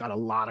Dodgers got a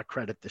lot of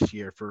credit this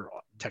year for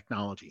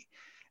technology.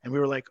 And we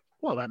were like,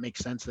 well, that makes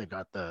sense. They've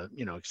got the,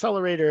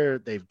 accelerator.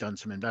 They've done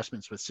some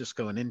investments with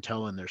Cisco and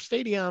Intel in their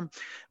stadium.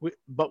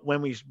 But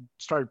when we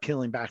started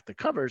peeling back the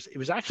covers, it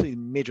was actually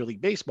Major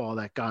League Baseball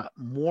that got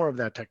more of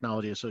that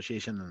technology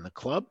association than the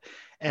club.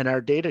 And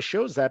our data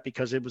shows that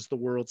because it was the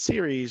World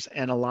Series,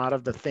 and a lot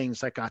of the things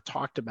that got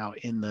talked about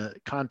in the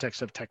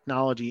context of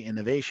technology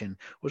innovation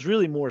was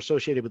really more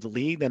associated with the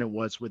league than it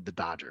was with the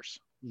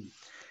Dodgers.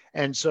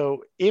 And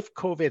so if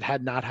COVID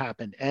had not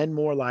happened and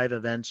more live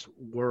events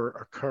were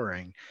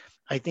occurring,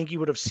 I think you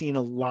would have seen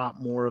a lot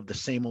more of the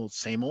same old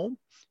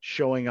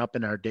showing up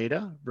in our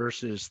data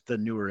versus the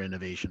newer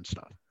innovation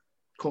stuff.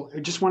 Cool.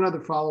 Just one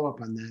other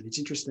follow-up on that. It's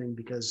interesting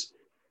because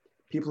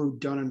people who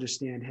don't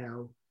understand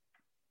how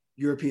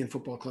European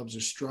football clubs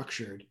are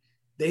structured,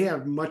 they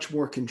have much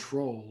more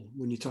control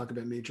when you talk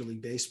about Major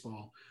League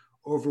Baseball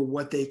over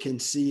what they can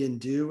see and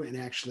do and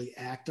actually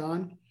act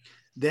on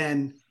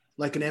than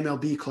like an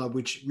MLB club,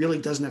 which really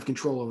doesn't have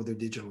control over their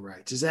digital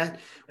rights.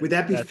 Would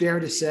that be fair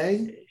to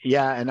say?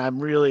 Yeah. And I'm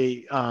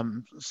really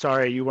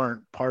sorry you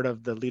weren't part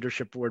of the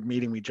leadership board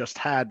meeting we just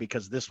had,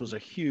 because this was a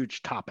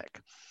huge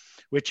topic,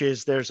 which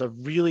is there's a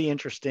really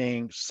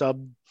interesting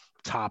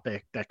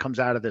subtopic that comes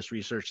out of this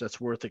research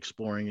that's worth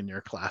exploring in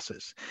your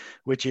classes,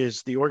 which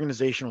is the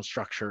organizational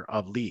structure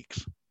of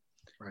leagues.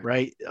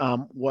 Right.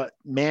 What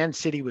Man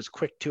City was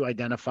quick to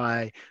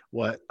identify,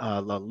 what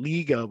La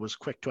Liga was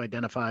quick to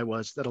identify,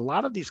 was that a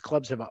lot of these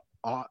clubs have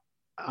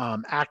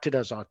acted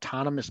as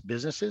autonomous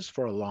businesses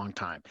for a long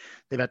time.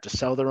 They've had to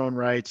sell their own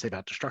rights. They've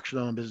had to structure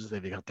their own business.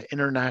 They've got to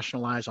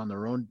internationalize on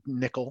their own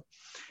nickel.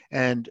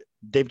 And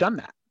they've done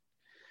that.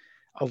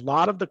 A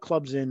lot of the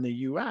clubs in the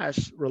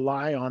US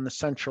rely on the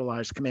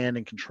centralized command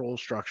and control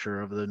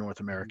structure of the North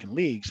American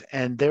leagues.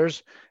 And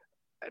there's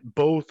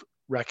both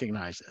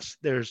recognize this.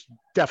 There's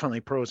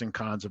definitely pros and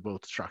cons of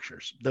both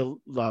structures. The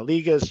La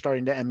Liga is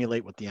starting to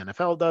emulate what the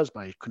NFL does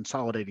by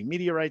consolidating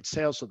media rights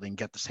sales so they can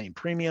get the same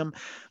premium.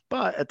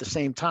 But at the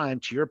same time,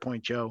 to your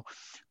point, Joe,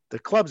 the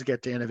clubs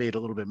get to innovate a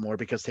little bit more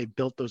because they've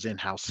built those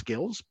in-house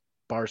skills.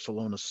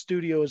 Barcelona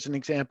Studio is an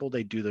example.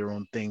 They do their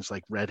own things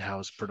like Red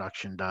House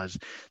Production does.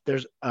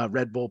 There's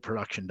Red Bull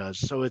Production does.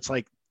 So it's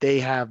like they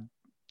have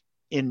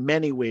in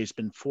many ways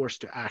been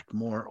forced to act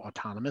more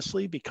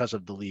autonomously because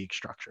of the league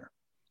structure.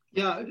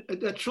 Yeah,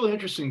 that's really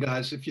interesting,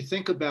 guys. If you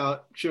think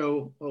about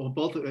Joe, well,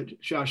 both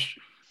Josh,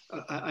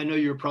 I know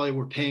you probably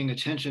were paying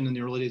attention in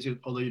the early days,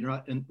 although you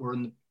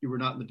were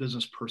not in the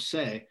business per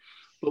se.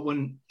 But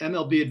when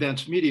MLB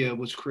Advanced Media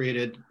was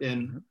created,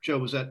 and Joe,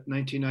 was that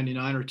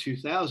 1999 or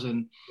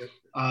 2000?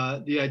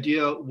 Yep. The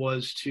idea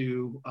was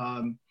to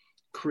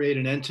create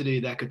an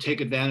entity that could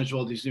take advantage of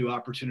all these new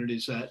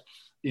opportunities that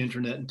the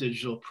internet and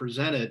digital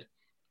presented.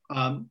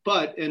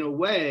 But in a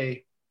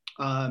way,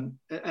 and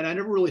I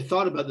never really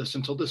thought about this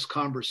until this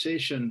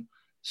conversation,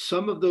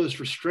 some of those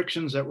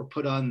restrictions that were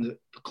put on the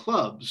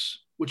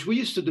clubs, which we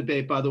used to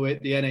debate, by the way,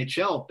 at the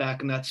NHL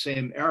back in that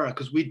same era,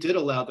 because we did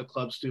allow the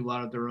clubs to do a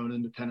lot of their own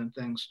independent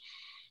things,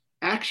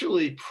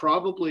 actually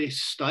probably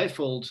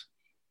stifled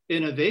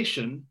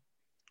innovation,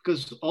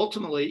 because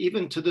ultimately,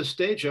 even to this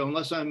day, Joe,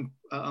 unless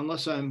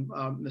I'm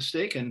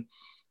mistaken,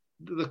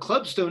 the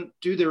clubs don't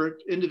do their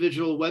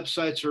individual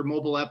websites or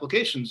mobile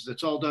applications.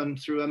 That's all done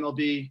through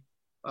MLB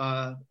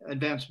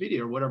Advanced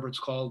Media or whatever it's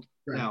called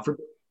now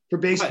for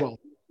baseball.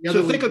 Right.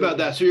 So think about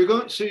that. So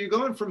you're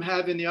going from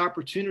having the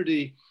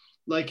opportunity,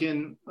 like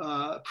in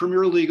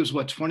Premier League is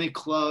 20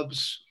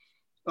 clubs.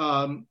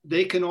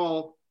 They can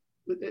all,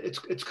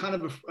 it's kind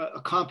of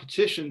a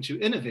competition to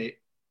innovate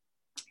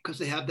because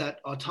they have that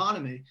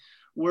autonomy.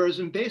 Whereas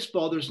in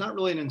baseball, there's not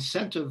really an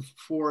incentive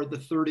for the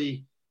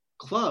 30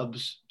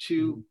 clubs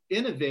to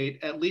innovate,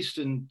 at least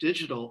in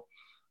digital,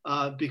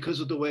 because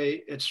of the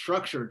way it's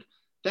structured.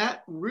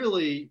 That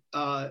really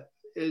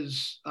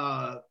is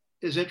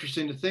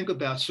interesting to think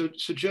about. So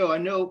Joe, I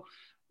know,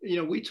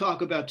 we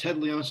talk about Ted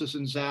Leonsis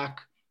and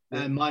Zach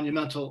and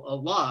Monumental a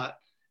lot.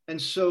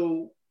 And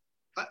so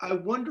I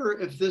wonder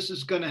if this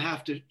is going to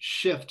have to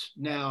shift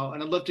now.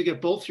 And I'd love to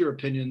get both your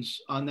opinions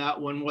on that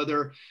one,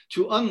 whether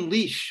to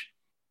unleash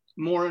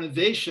more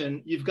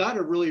innovation, you've got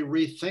to really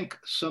rethink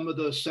some of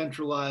those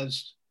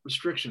centralized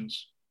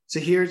restrictions. So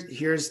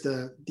here's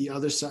the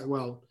other side.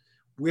 Well,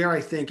 where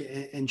I think,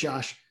 and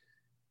Josh,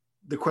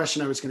 the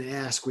question I was going to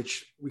ask,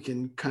 which we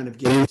can kind of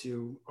get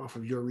into off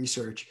of your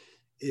research,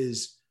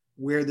 is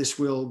where this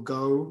will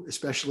go,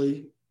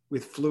 especially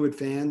with fluid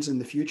fans in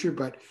the future.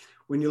 But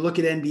when you look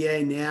at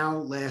NBA now,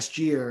 last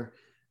year,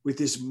 with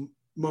this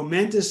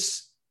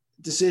momentous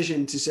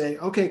decision to say,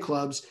 okay,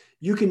 clubs,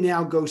 you can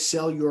now go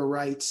sell your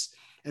rights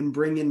and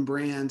bring in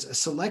brands, a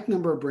select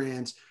number of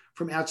brands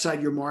from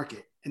outside your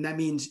market. And that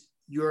means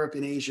Europe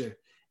and Asia.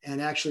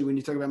 And actually, when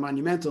you talk about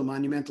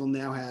Monumental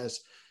now has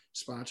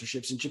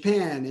sponsorships in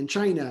Japan and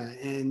China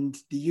and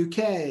the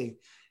UK.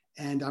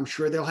 And I'm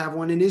sure they'll have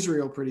one in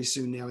Israel pretty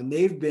soon now. And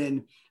they've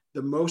been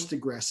the most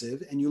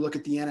aggressive. And you look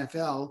at the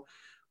NFL,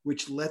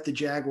 which let the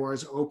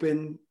Jaguars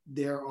open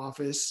their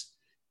office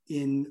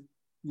in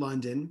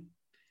London,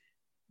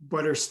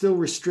 but are still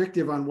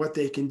restrictive on what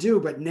they can do.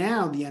 But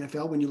now the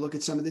NFL, when you look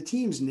at some of the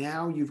teams,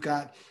 now you've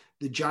got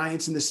the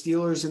Giants and the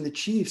Steelers and the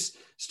Chiefs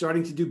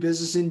starting to do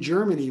business in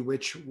Germany,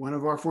 which one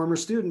of our former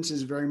students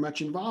is very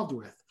much involved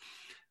with.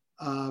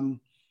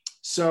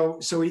 So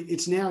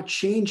it's now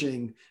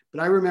changing.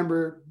 But I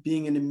remember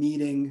being in a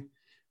meeting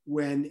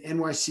when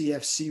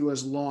NYCFC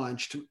was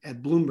launched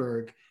at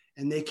Bloomberg,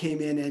 and they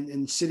came in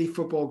and City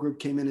Football Group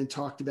came in and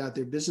talked about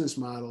their business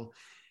model.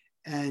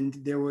 And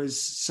there was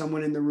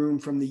someone in the room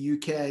from the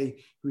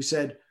UK who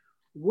said,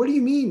 what do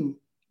you mean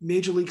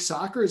Major League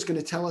Soccer is going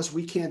to tell us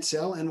we can't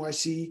sell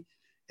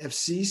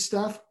NYCFC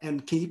stuff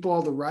and keep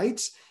all the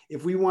rights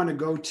if we want to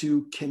go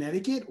to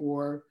Connecticut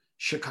or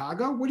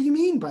Chicago? What do you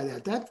mean by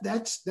that?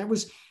 That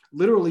was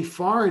literally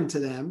foreign to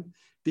them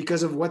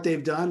because of what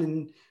they've done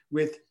and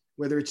with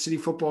whether it's City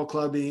Football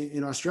Club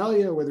in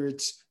Australia, whether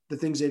it's the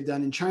things they've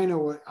done in China,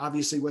 or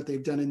obviously what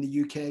they've done in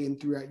the UK and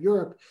throughout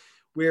Europe,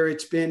 where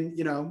it's been,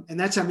 and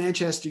that's how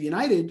Manchester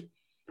United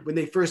when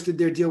they first did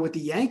their deal with the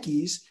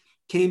Yankees,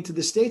 came to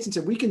the States and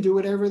said, we can do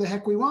whatever the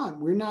heck we want.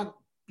 We're not,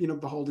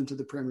 beholden to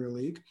the Premier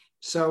League.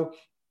 So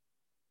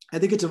I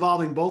think it's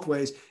evolving both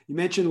ways. You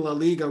mentioned La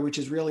Liga, which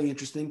is really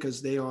interesting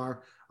because they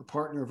are a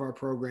partner of our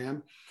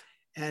program.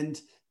 And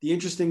the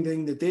interesting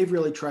thing that they've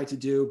really tried to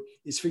do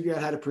is figure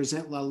out how to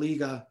present La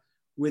Liga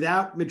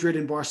without Madrid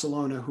and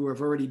Barcelona, who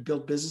have already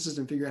built businesses,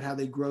 and figure out how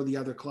they grow the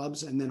other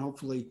clubs and then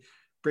hopefully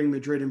bring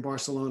Madrid and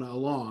Barcelona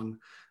along.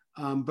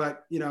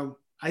 But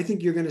I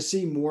think you're going to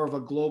see more of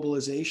a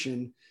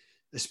globalization,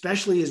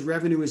 especially as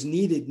revenue is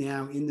needed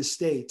now in the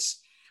States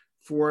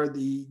for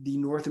the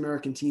North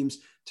American teams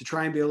to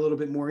try and be a little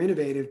bit more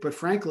innovative. But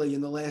frankly,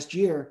 in the last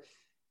year,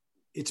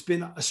 it's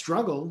been a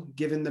struggle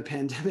given the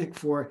pandemic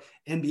for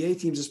NBA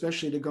teams,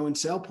 especially to go and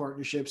sell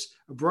partnerships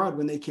abroad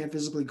when they can't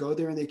physically go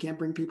there and they can't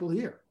bring people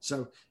here.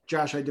 So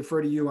Josh, I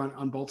defer to you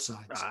on both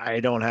sides. I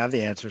don't have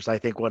the answers. I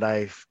think what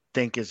I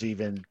think is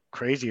even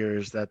crazier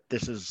is that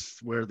this is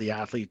where the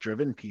athlete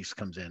driven piece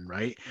comes in,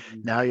 right?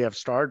 Mm-hmm. Now you have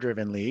star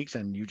driven leagues,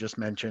 and you just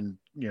mentioned,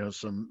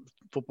 some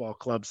football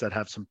clubs that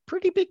have some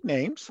pretty big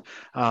names.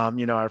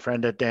 Our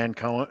friend at Dan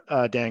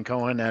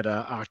Cohen at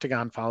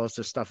Octagon follows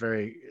this stuff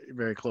very,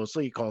 very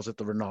closely. He calls it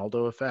the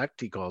Ronaldo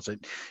effect. He calls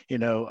it,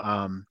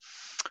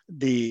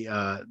 the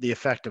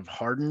effect of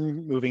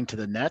Harden moving to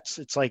the Nets.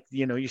 It's like,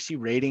 you see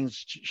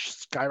ratings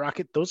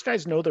skyrocket. Those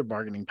guys know their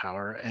bargaining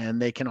power,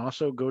 and they can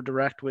also go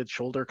direct with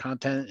shoulder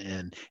content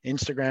and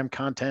Instagram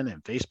content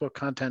and Facebook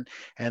content,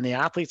 and the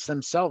athletes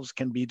themselves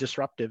can be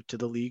disruptive to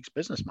the league's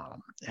business model.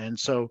 And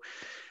so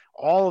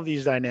all of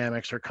these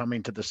dynamics are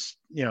coming to this,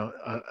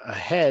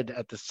 ahead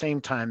at the same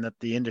time that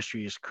the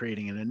industry is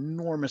creating an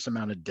enormous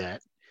amount of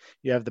debt.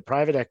 You have the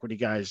private equity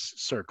guys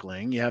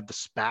circling, you have the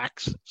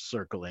SPACs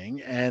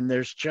circling, and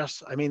there's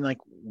just,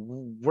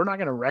 we're not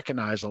going to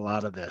recognize a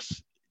lot of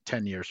this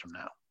 10 years from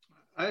now.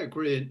 I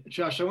agree.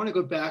 Josh, I want to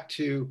go back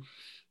to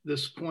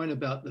this point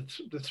about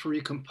the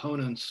three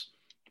components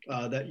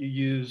that you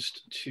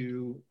used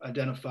to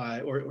identify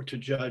or to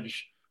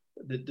judge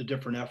the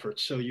different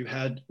efforts. So you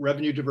had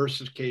revenue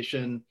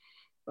diversification,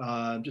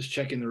 just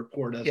checking the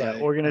report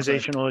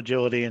organizational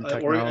agility and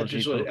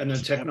technology. And then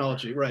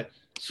technology, right.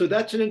 So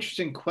that's an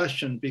interesting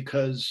question,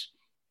 because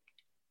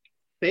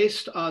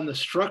based on the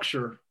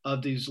structure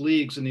of these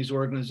leagues and these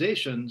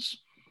organizations,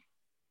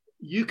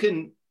 you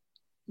can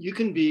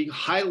be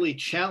highly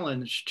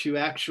challenged to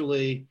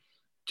actually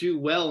do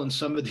well in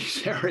some of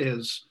these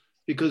areas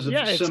because of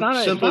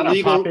simple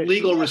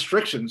legal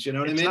restrictions. You know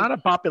what I mean? It's not a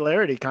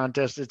popularity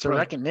contest. It's a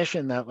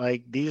recognition that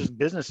these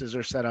businesses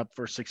are set up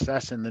for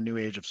success in the new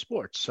age of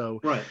sports.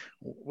 So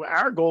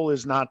our goal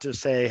is not to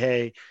say,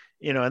 hey,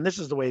 and this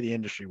is the way the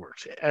industry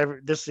works.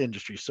 This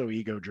industry is so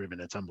ego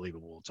driven. It's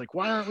unbelievable. It's like,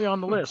 why aren't we on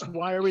the list?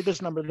 Why are we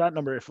this number, that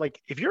number?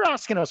 If you're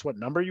asking us what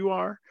number you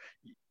are,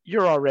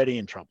 you're already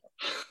in trouble,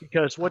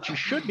 because what you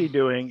should be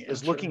doing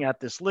is looking at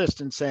this list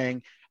and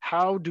saying,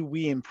 how do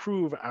we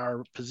improve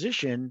our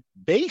position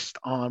based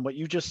on what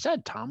you just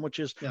said, Tom, which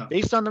is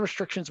based on the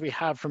restrictions we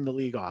have from the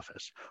league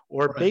office,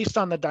 or based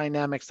on the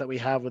dynamics that we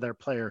have with our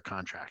player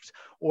contracts,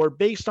 or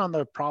based on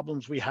the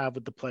problems we have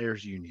with the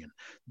players union.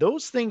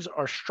 Those things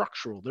are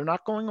structural. They're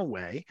not going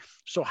away.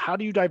 So how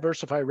do you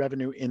diversify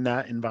revenue in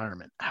that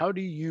environment? How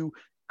do you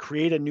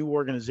create a new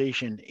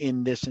organization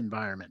in this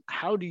environment?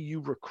 How do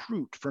you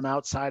recruit from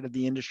outside of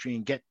the industry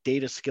and get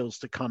data skills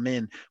to come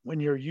in when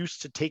you're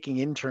used to taking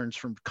interns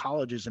from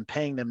colleges and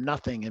paying them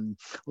nothing and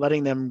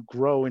letting them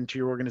grow into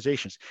your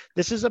organizations?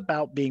 This is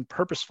about being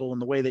purposeful in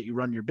the way that you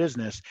run your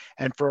business.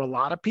 And for a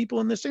lot of people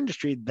in this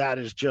industry, that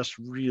is just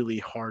really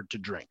hard to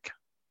drink.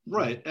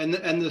 Right. And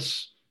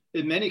this,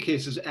 in many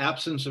cases,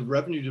 absence of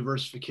revenue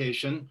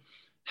diversification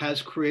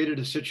has created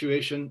the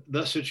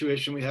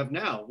situation we have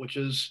now, which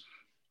is,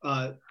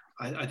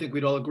 I think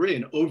we'd all agree,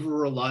 an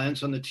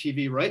over-reliance on the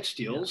TV rights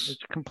deals.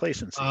 It's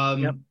complacency.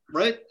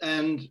 Right.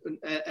 And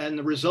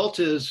the result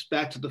is,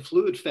 back to the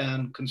fluid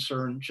fan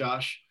concern,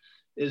 Josh,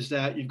 is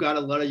that you've got a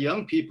lot of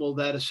young people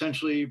that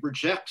essentially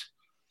reject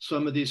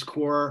some of these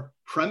core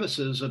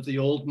premises of the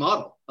old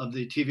model, of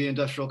the TV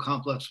industrial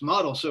complex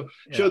model. So,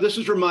 Joe, this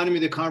is reminding me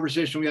of the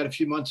conversation we had a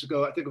few months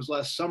ago, I think it was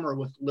last summer,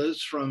 with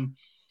Liz from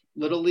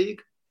Little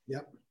League.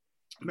 Yep.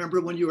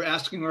 Remember when you were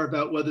asking her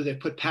about whether they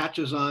put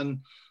patches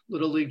on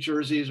Little League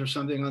jerseys or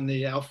something on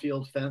the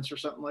outfield fence or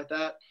something like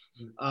that?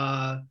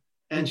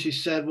 And she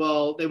said,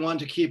 well, they wanted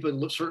to keep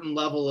a certain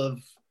level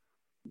of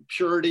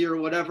purity or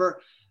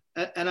whatever.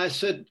 And I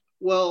said,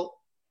 well,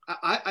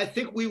 I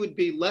think we would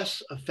be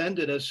less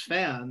offended as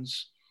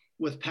fans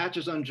with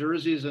patches on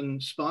jerseys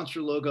and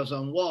sponsor logos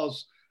on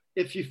walls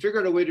if you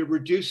figured a way to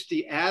reduce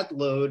the ad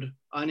load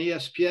on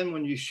ESPN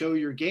when you show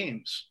your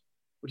games,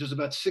 which is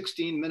about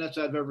 16 minutes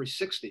out of every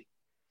 60.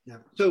 Yeah.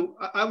 So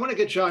I want to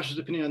get Josh's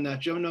opinion on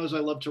that. Joe knows I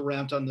love to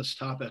rant on this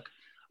topic.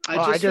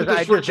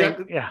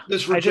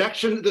 This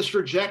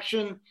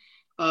rejection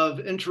of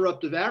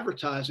interruptive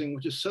advertising,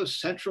 which is so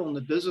central in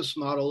the business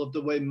model of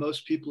the way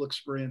most people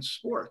experience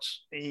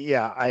sports.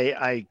 Yeah,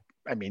 I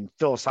I mean,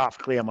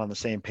 philosophically, I'm on the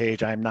same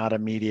page. I'm not a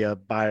media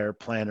buyer,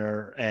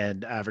 planner,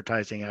 and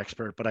advertising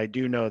expert, but I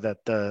do know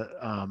that the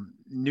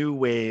new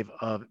wave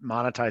of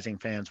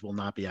monetizing fans will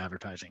not be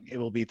advertising. It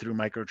will be through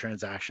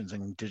microtransactions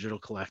and digital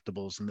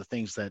collectibles and the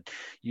things that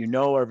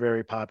are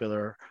very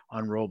popular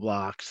on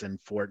Roblox and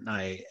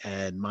Fortnite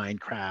and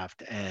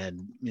Minecraft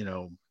and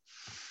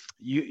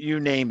you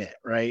name it,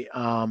 right?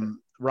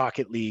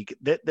 Rocket League,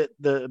 the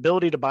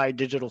ability to buy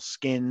digital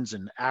skins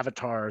and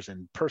avatars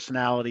and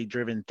personality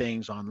driven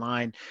things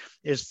online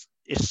is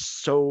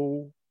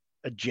so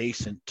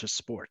adjacent to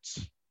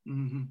sports.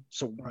 Mm-hmm.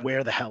 So right.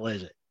 Where the hell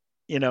is it?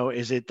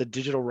 Is it the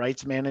digital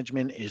rights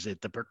management? Is it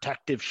the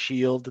protective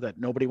shield that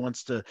nobody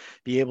wants to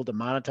be able to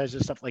monetize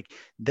this stuff? Like,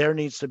 there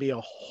needs to be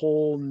a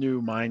whole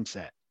new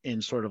mindset in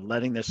sort of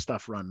letting this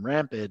stuff run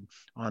rampant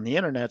on the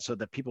internet so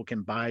that people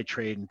can buy,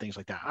 trade, and things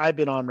like that. I've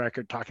been on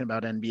record talking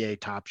about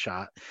NBA Top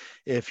Shot.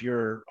 If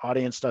your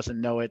audience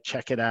doesn't know it,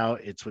 check it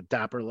out. It's with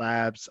Dapper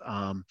Labs.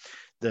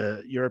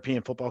 The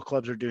European football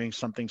clubs are doing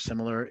something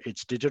similar.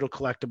 It's digital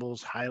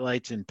collectibles,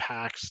 highlights in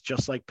packs,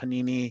 just like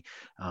Panini,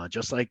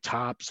 just like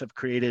Topps have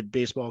created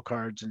baseball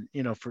cards,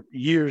 and for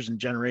years and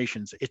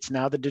generations. It's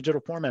now the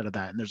digital format of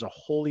that, and there's a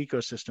whole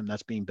ecosystem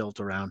that's being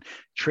built around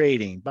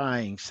trading,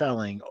 buying,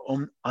 selling,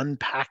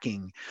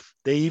 unpacking.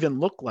 They even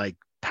look like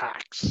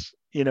packs,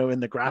 in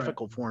the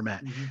graphical right.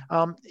 format.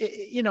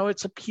 Mm-hmm.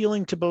 It's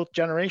appealing to both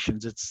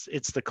generations.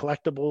 It's the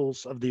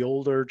collectibles of the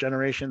older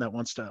generation that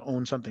wants to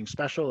own something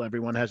special.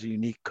 Everyone has a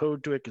unique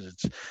code to it because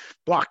it's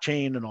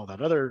blockchain and all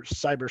that other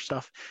cyber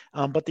stuff.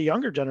 But the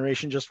younger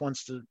generation just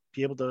wants to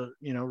be able to,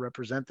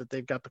 represent that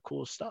they've got the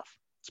coolest stuff.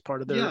 It's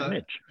part of their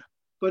image.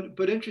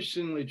 But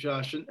interestingly,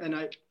 Josh, and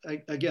I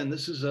again,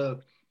 this is a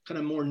kind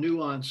of more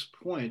nuanced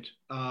point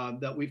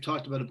that we've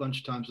talked about a bunch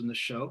of times in this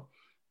show.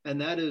 And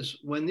that is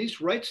when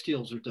these rights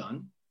deals are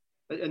done,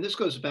 and this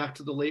goes back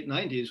to the late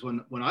 90s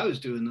when I was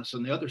doing this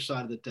on the other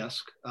side of the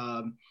desk,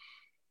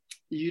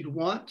 you'd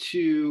want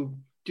to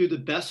do the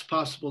best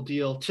possible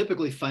deal,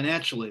 typically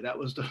financially. That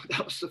was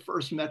the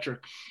first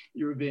metric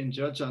you were being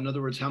judged on. In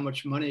other words, how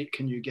much money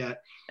can you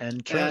get?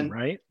 And term,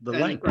 right? The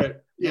length. Right.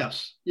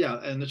 Yes. Yeah.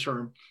 And the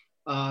term.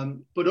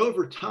 But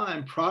over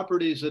time,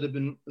 properties that have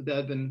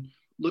been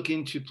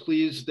looking to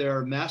please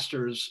their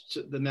masters,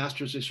 the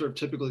masters, they serve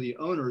typically the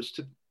owners,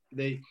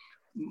 they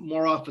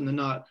more often than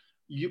not,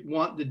 you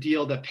want the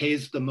deal that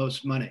pays the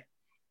most money.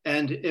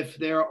 And if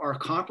there are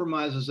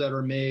compromises that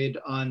are made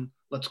on,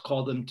 let's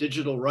call them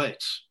digital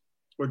rights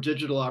or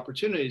digital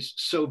opportunities,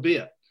 so be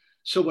it.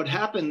 So what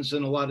happens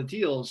in a lot of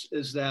deals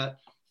is that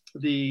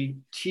the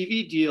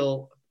TV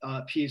deal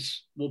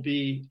piece will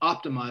be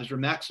optimized or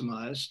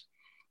maximized,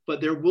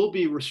 but there will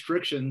be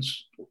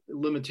restrictions,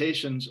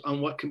 limitations on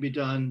what can be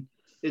done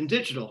in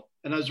digital.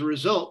 And as a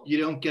result, you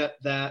don't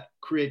get that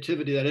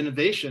creativity, that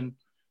innovation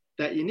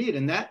that you need.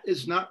 And that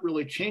is not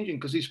really changing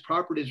because these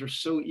properties are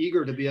so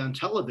eager to be on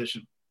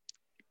television,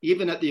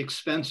 even at the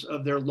expense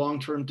of their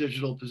long-term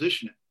digital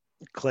positioning.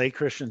 Clay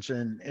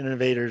Christensen,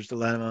 Innovator's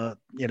Dilemma,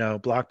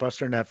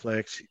 Blockbuster,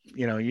 Netflix,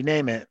 you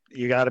name it,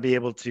 you got to be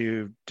able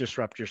to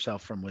disrupt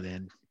yourself from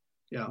within.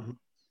 Yeah.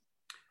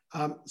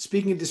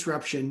 Speaking of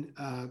disruption,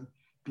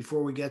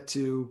 before we get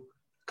to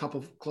a couple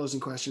of closing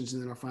questions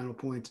and then our final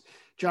points,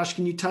 Josh,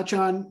 can you touch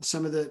on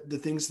some of the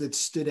things that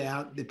stood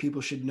out that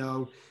people should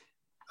know?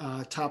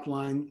 Top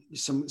line,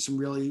 some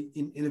really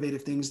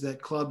innovative things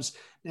that clubs,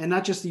 and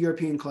not just the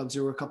European clubs,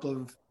 there were a couple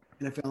of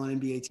NFL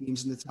and NBA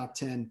teams in the top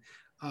 10,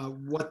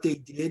 what they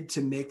did to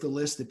make the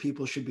list that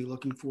people should be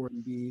looking for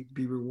and be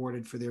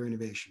rewarded for their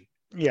innovation.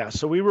 Yeah,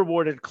 so we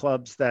rewarded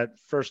clubs that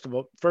first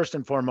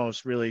and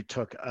foremost really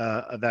took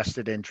a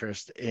vested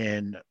interest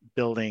in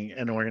building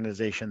an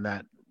organization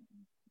that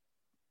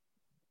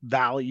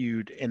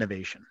valued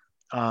innovation.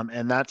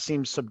 And that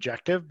seems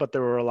subjective, but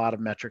there were a lot of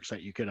metrics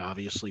that you could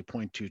obviously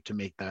point to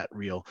make that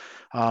real.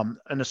 An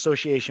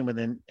association with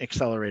an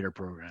accelerator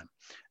program,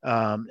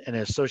 an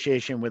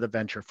association with a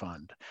venture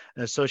fund,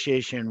 an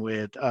association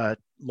with a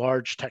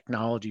large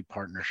technology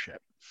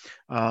partnership.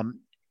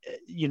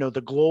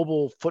 The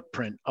global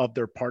footprint of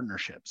their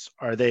partnerships.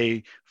 Are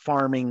they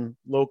farming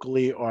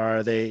locally or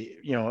are they,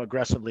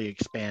 aggressively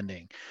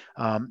expanding?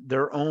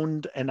 They're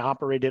owned and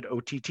operated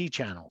OTT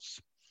channels.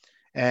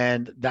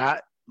 And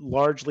that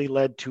largely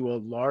led to a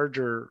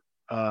larger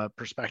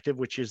perspective,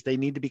 which is they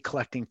need to be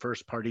collecting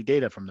first-party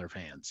data from their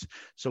fans.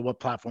 So what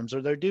platforms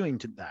are they doing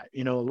to that?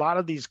 A lot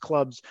of these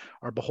clubs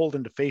are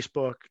beholden to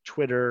Facebook,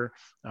 Twitter,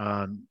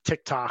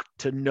 TikTok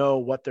to know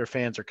what their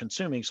fans are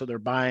consuming. So they're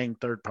buying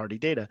third-party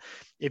data.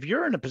 If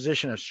you're in a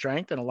position of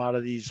strength, and a lot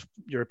of these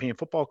European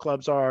football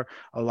clubs are,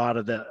 a lot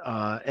of the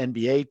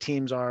NBA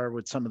teams are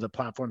with some of the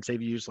platforms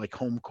they've used like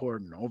Home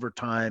Court and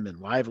Overtime and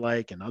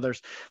LiveLike and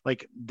others,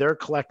 like they're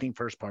collecting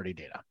first-party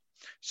data.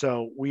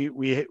 So we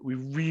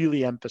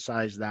really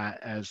emphasize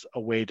that as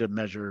a way to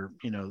measure,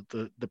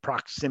 the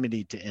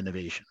proximity to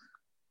innovation.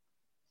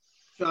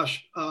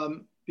 Josh,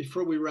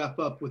 before we wrap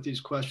up with these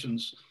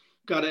questions,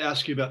 got to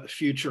ask you about the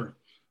future,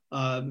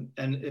 and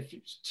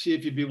see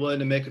if you'd be willing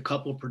to make a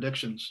couple of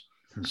predictions.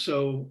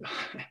 So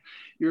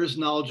you're as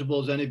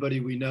knowledgeable as anybody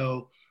we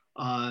know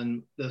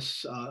on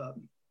this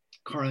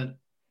current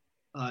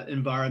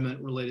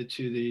environment related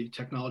to the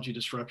technology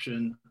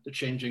disruption, the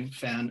changing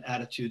fan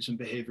attitudes and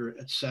behavior,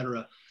 et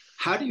cetera.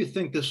 How do you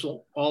think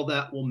all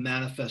that will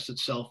manifest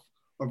itself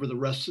over the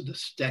rest of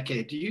this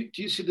decade? Do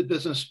you see the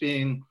business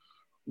being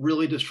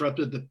really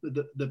disrupted,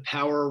 the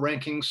power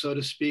rankings, so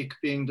to speak,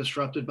 being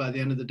disrupted by the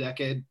end of the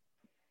decade?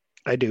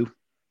 I do.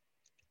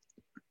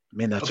 I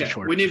mean, that's okay. a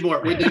short. We need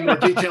more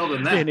detail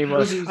than that.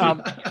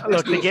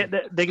 Look,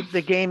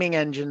 the gaming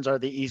engines are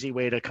the easy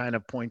way to kind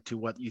of point to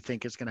what you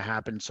think is going to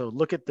happen. So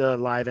look at the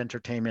live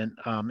entertainment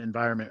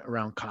environment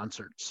around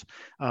concerts.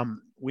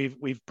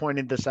 We've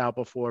pointed this out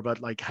before, but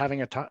like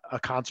having a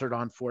concert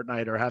on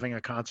Fortnite or having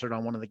a concert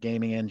on one of the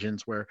gaming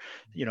engines where,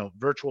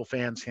 virtual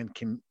fans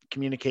can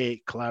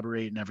communicate,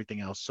 collaborate, and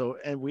everything else. So,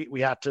 and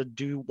we had to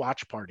do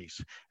watch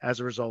parties as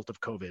a result of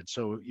COVID.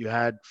 So you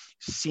had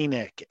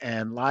Scenic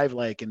and Live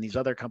Lake and these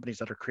other companies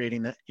that are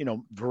creating that,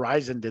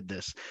 Verizon did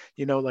this,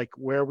 like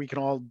where we can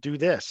all do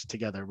this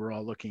together. We're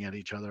all looking at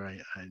each other,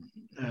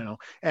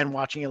 and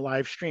watching a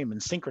live stream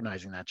and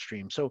synchronizing that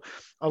stream. So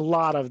a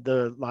lot of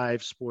the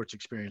live sports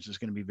experience is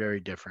going to be very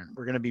different.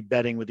 We're going to be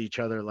betting with each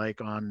other, like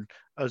on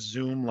a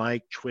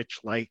Zoom-like,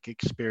 Twitch-like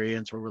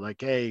experience where we're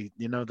like, hey,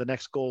 the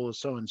next goal is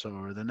so-and-so,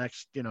 or the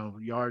next,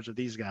 yards of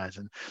these guys.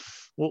 And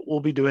we'll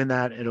be doing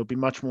that. It'll be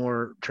much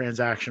more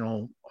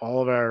transactional.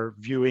 All of our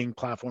viewing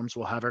platforms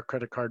will have our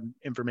credit card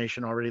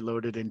information already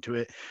loaded into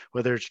it,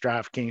 whether it's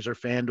DraftKings or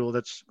FanDuel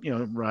that's,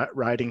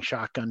 riding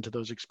shotgun to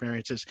those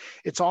experiences.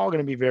 It's all going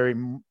to be very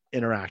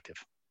interactive.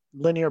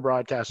 Linear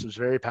broadcast is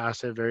very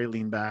passive, very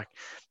lean back.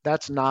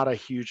 That's not a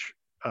huge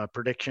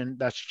prediction.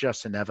 That's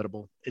just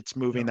inevitable. It's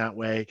moving that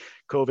way.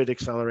 COVID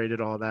accelerated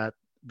all that.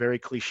 Very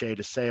cliche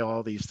to say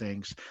all these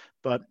things,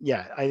 but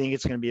yeah, I think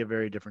it's going to be a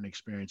very different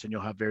experience, and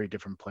you'll have very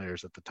different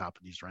players at the top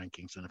of these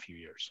rankings in a few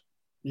years.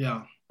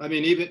 Yeah, I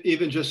mean,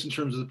 even just in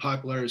terms of the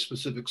popularity of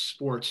specific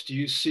sports, do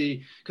you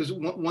see? Because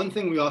one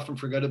thing we often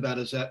forget about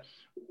is that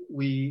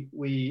we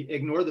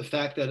ignore the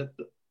fact that at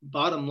the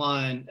bottom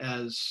line,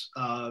 as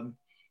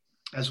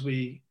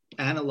we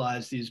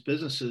analyze these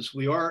businesses,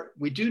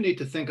 we do need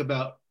to think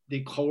about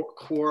the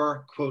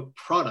core quote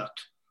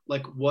product.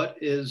 Like, what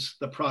is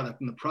the product?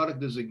 And the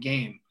product is a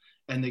game,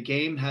 and the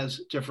game has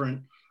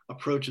different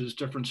approaches,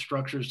 different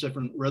structures,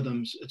 different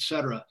rhythms, et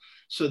cetera.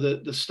 So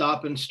the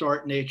stop and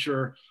start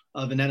nature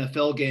of an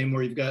NFL game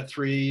where you've got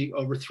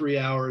over 3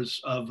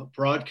 hours of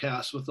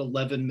broadcast with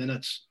 11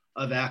 minutes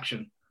of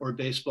action, or a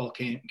baseball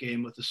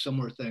game with a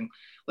similar thing.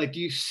 Like, do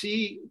you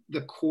see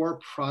the core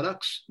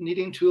products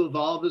needing to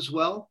evolve as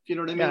well? You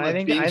know what I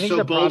mean? Yeah, like being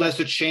so bold as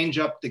to change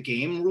up the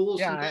game rules?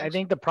 Yeah, I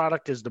think the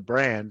product is the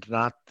brand,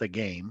 not the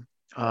game.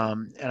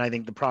 And I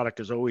think the product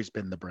has always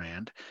been the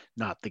brand,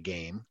 not the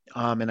game.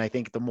 And I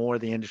think the more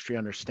the industry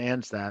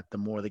understands that, the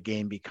more the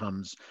game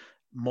becomes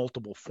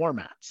multiple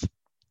formats.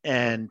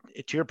 And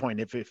to your point,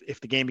 if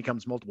the game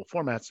becomes multiple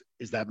formats,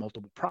 is that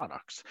multiple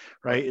products,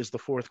 right? Is the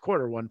fourth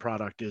quarter one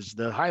product? Is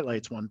the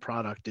highlights one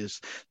product? Is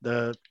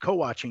the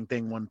co-watching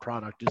thing one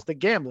product? Is the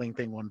gambling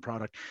thing one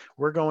product?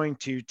 We're going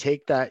to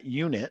take that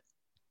unit,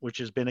 which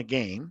has been a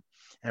game,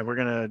 and we're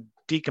going to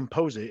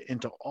decompose it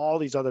into all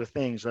these other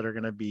things that are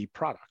going to be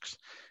products.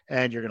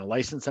 And you're going to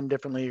license them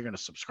differently. You're going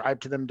to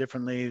subscribe to them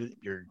differently.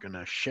 You're going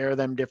to share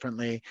them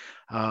differently.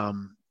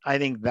 I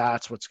think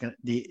that's what's going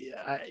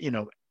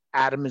to,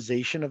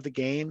 atomization of the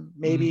game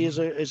maybe is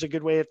a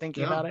good way of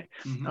thinking about it.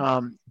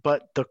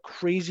 But the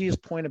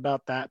craziest point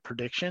about that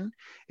prediction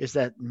is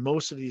that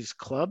most of these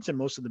clubs and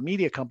most of the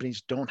media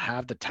companies don't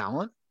have the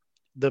talent,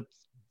 the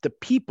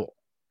people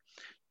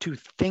to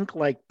think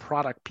like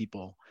product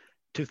people,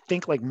 to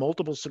think like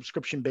multiple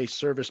subscription-based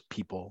service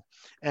people,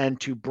 and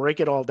to break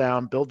it all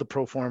down, build the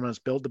pro formas,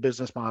 build the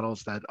business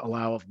models that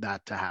allow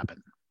that to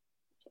happen.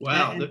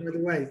 Wow. And by the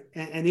way,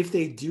 and if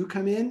they do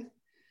come in,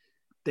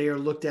 they are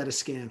looked at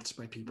askance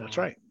by people. That's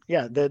right.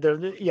 Yeah.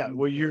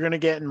 Well, you're going to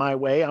get in my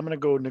way. I'm going to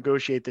go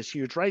negotiate this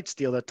huge rights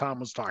deal that Tom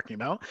was talking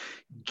about.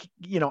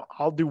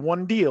 I'll do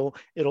one deal.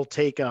 It'll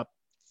take up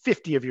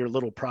 50 of your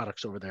little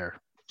products over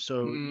there.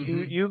 So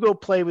you go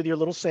play with your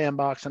little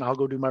sandbox, and I'll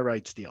go do my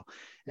rights deal.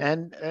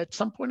 And at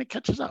some point it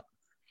catches up.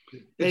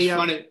 It's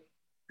funny.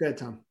 Go ahead,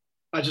 Tom.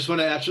 I just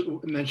want to actually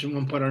mention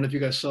one point. I don't know if you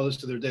guys saw this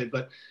the other day,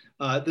 but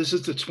this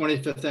is the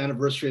 25th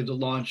anniversary of the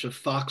launch of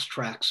Fox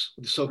Tracks,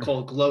 the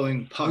so-called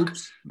glowing puck.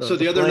 So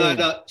the other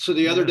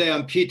day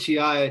on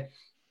PTI,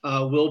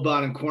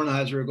 Wilbon and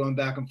Kornheiser are going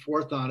back and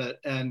forth on it,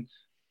 and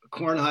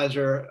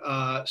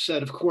Kornheiser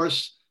said, of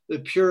course, the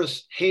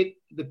purists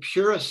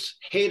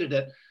hated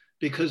it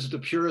because the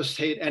purists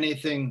hate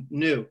anything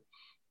new.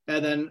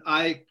 And then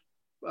I,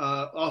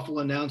 awful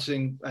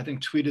announcing, I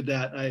think tweeted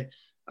that.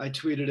 I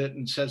tweeted it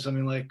and said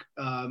something like,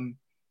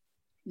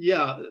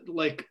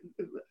 like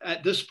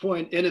at this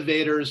point,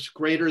 innovators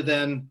greater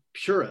than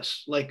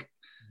purists. Like,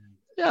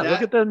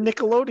 look at the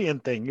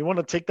Nickelodeon thing. You want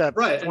to take that,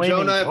 right? And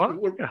Joe and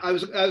I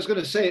was going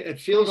to say, it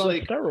feels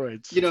like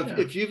steroids.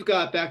 If you've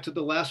got back to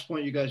the last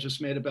point you guys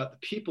just made about the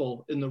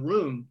people in the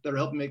room that are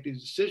helping make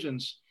these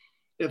decisions,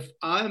 if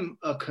I'm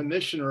a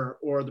commissioner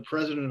or the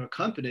president of a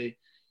company,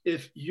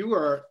 if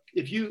you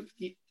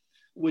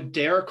would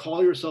dare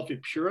call yourself a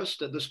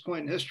purist at this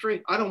point in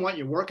history, I don't want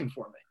you working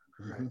for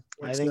me.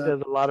 Mm-hmm. I think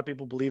that a lot of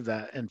people believe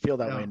that and feel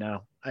that way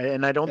now.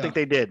 I don't think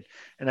they did.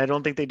 And I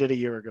don't think they did a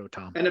year ago,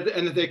 Tom. And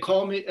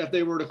if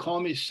they were to call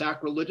me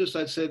sacrilegious,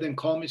 I'd say, then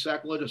call me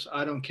sacrilegious.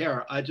 I don't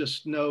care. I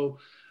just know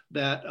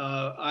that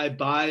I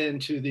buy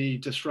into the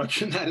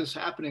destruction that is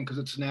happening because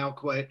it's now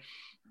quite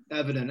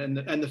evident.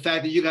 And the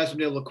fact that you guys have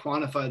been able to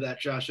quantify that,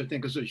 Josh, I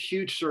think is a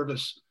huge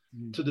service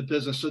to the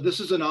business. So this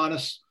is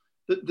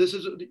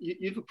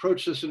you've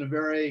approached this in a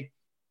very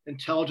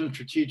intelligent,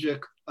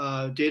 strategic,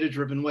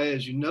 data-driven way,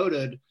 as you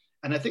noted.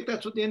 And I think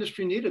that's what the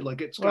industry needed.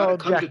 Like, it's got to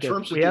come to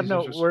terms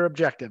with we're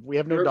objective. We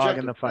have no dog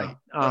in the fight.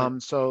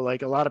 Right. So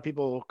like a lot of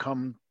people will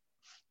come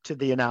to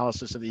the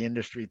analysis of the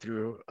industry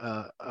through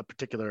a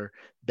particular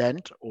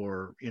bent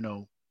or,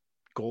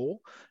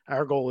 goal.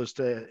 Our goal is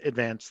to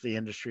advance the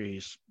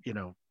industry's,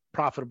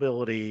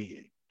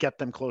 profitability, get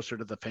them closer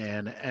to the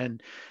fan.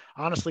 And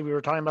honestly, we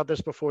were talking about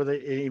this before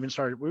it even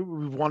started. We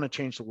want to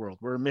change the world.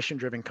 We're a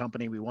mission-driven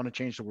company. We want to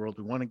change the world.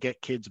 We want to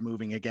get kids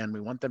moving again. We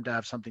want them to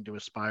have something to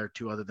aspire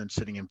to other than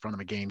sitting in front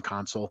of a game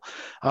console.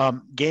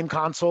 Game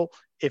console,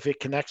 if it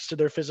connects to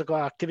their physical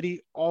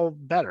activity, all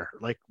better.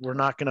 Like, we're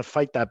not going to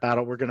fight that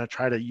battle. We're going to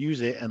try to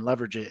use it and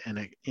leverage it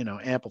and,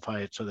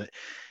 amplify it so that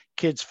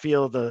kids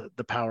feel the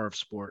power of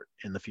sport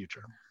in the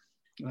future.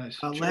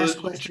 Nice. Last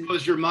question.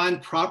 Was your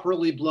mind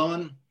properly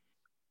blown?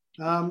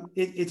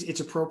 It's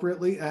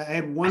appropriately. I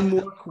had one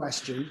more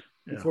question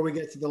before we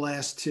get to the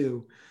last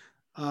two.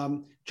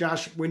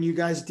 Josh, when you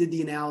guys did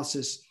the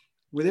analysis,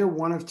 were there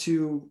one of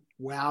two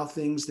wow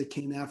things that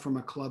came out from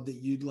a club that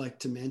you'd like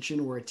to mention,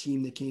 or a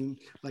team that came,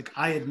 like,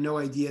 I had no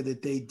idea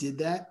that they did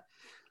that?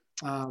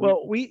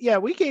 Well, we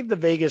gave the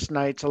Vegas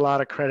Knights a lot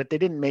of credit. They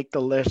didn't make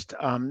the list.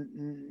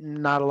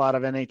 Not a lot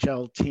of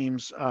NHL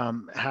teams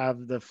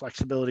have the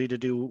flexibility to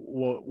do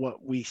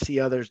what we see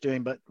others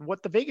doing. But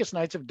what the Vegas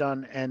Knights have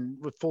done, and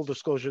with full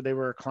disclosure, they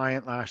were a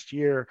client last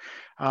year.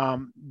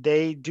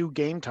 They do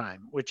game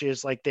time, which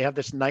is like they have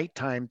this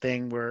nighttime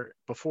thing where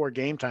before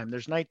game time,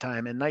 there's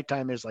nighttime, and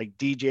nighttime is like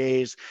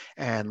DJs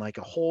and like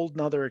a whole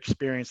nother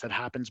experience that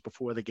happens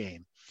before the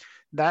game.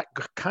 That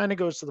kind of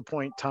goes to the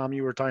point, Tom,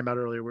 you were talking about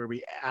earlier, where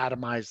we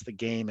atomize the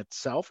game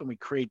itself and we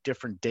create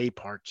different day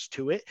parts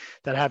to it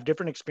that have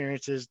different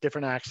experiences,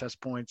 different access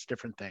points,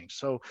 different things.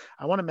 So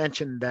I want to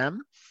mention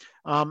them.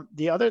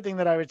 The other thing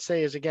that I would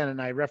say is, again,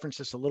 and I referenced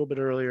this a little bit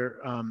earlier,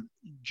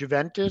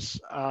 Juventus,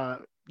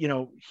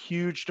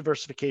 huge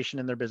diversification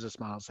in their business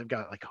models. They've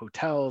got like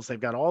hotels, they've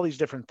got all these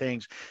different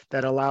things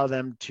that allow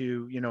them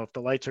to, if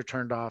the lights are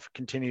turned off,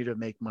 continue to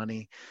make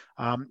money.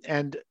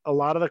 And a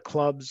lot of the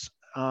clubs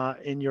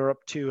in Europe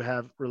too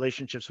have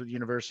relationships with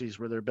universities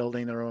where they're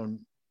building their own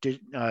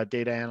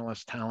data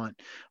analyst talent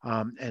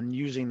and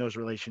using those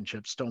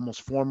relationships to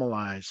almost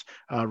formalize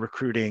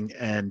recruiting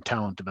and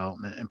talent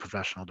development and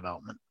professional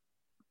development.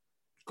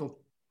 Cool.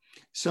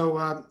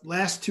 So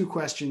last two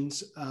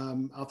questions.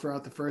 I'll throw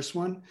out the first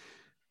one.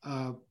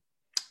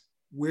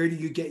 Where do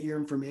you get your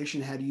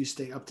information? How do you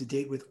stay up to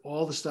date with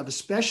all the stuff,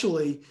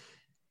 especially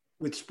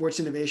with Sports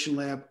Innovation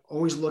Lab,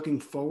 always looking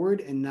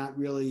forward and not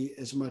really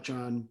as much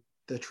on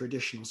the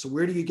traditional? So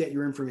where do you get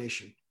your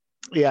information?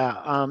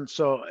 Yeah.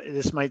 So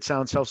this might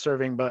sound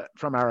self-serving, but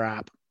from our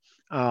app,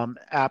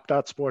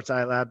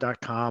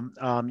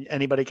 app.sportsiLab.com.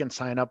 Anybody can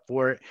sign up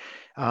for it.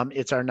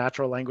 It's our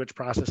natural language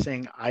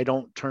processing. I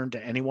don't turn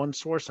to any one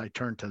source. I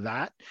turn to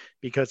that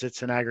because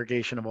it's an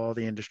aggregation of all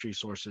the industry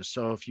sources.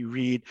 So if you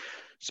read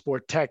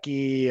Sport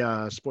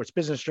Techie, Sports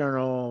Business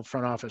Journal,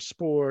 Front Office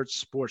Sports,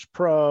 Sports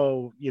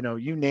Pro,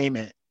 you name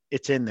it,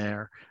 it's in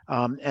there.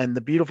 And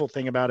the beautiful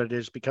thing about it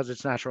is because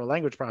it's natural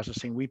language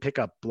processing, we pick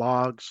up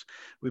blogs,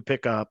 we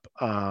pick up,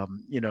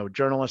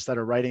 journalists that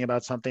are writing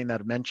about something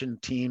that have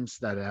mentioned teams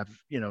that have,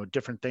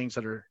 different things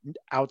that are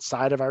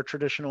outside of our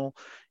traditional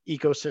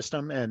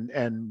ecosystem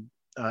and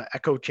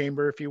echo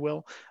chamber, if you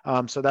will.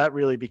 So that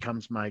really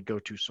becomes my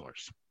go-to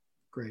source.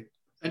 Great.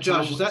 And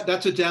Josh,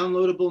 that's a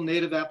downloadable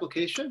native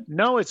application?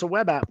 No, it's a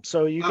web app.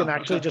 So you can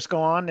actually just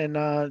go on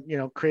and,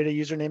 create a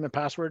username and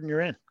password and you're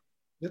in.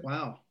 Yep.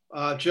 Wow.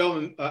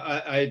 Joe,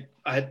 I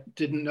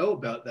didn't know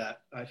about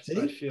that. I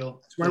feel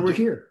that's why we're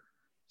here.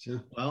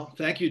 So. Well,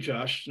 thank you,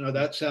 Josh. No,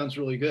 that sounds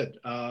really good.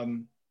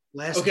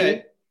 Last okay.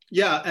 Two?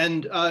 Yeah.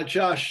 And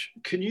Josh,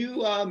 can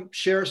you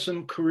share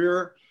some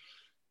career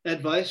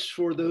advice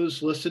for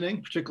those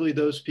listening, particularly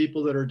those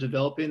people that are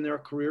developing their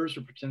careers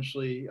or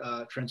potentially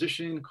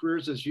transitioning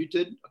careers as you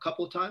did a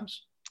couple of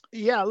times?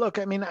 Yeah, look,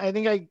 I mean, I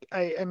think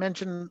I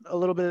mentioned a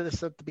little bit of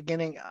this at the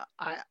beginning.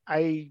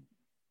 I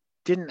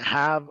didn't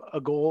have a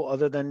goal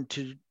other than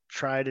to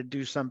try to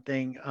do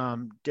something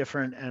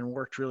different and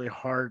worked really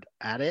hard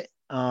at it.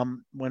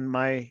 When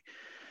my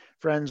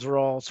friends were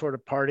all sort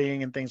of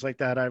partying and things like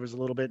that, I was a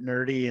little bit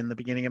nerdy in the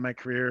beginning of my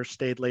career,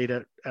 stayed late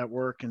at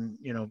work and,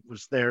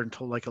 was there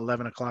until like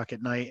 11 o'clock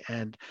at night.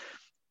 And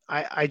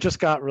I just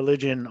got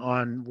religion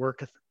on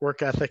work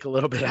ethic a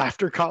little bit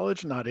after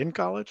college, not in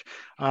college.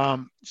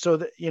 So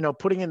that,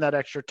 putting in that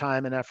extra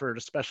time and effort,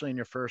 especially in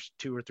your first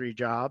 2 or 3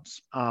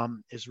 jobs,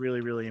 is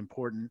really, really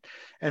important.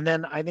 And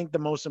then I think the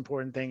most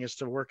important thing is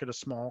to work at a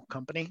small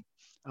company.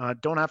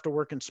 Don't have to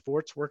work in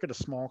sports, work at a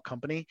small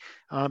company,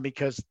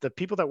 because the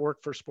people that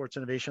work for Sports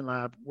Innovation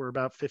Lab, we're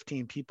about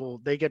 15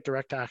 people. They get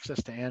direct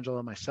access to Angela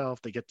and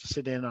myself. They get to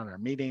sit in on our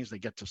meetings. They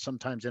get to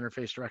sometimes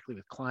interface directly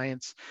with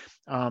clients.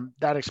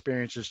 That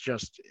experience is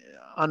just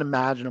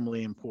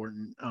unimaginably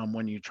important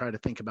when you try to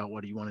think about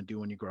what do you want to do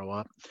when you grow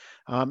up.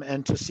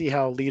 And to see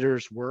how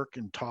leaders work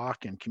and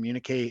talk and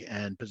communicate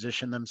and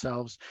position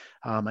themselves,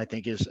 I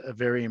think is a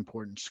very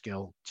important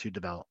skill to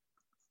develop.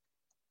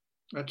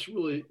 That's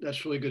really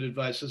good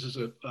advice. This is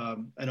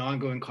an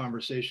ongoing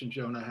conversation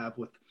Joe and I have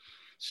with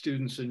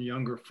students and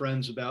younger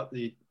friends about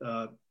the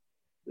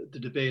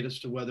debate as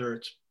to whether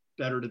it's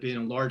better to be in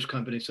a large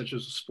company such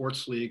as a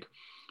sports league,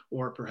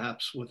 or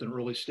perhaps with an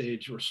early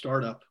stage or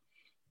startup.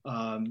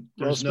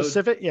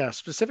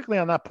 Specifically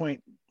on that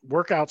point,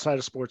 work outside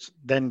of sports,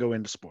 then go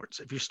into sports.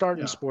 If you start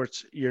in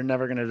sports, you're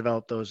never going to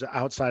develop those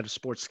outside of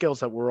sports skills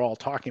that we're all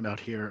talking about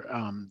here,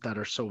 that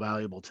are so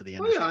valuable to the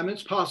industry. Oh yeah, I mean,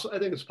 it's possible. I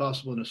think it's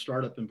possible in a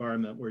startup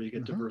environment where you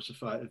get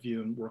diversified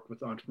view and work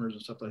with entrepreneurs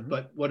and stuff like that.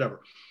 But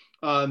whatever.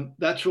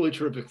 That's really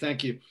terrific.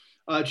 Thank you.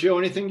 Joe,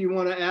 anything you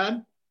want to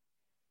add?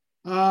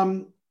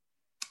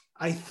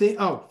 I think,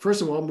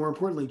 first of all, more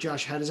importantly,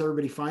 Josh, how does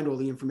everybody find all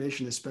the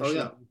information, especially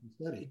the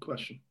study? Good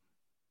question.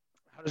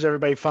 How does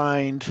everybody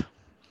find?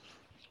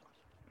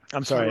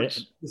 I'm sorry.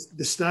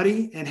 The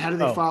study, and how do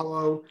they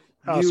follow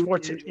you?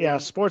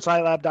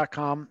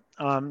 sportsiLab.com.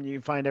 You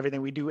can find everything.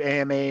 We do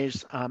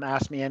AMAs,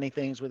 Ask Me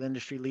Anythings with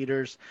industry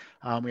leaders.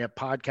 We have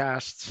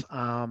podcasts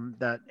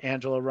that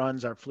Angela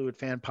runs, our Fluid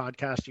Fan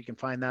podcast. You can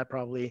find that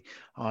probably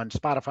on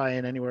Spotify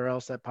and anywhere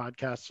else that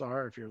podcasts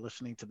are. If you're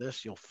listening to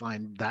this, you'll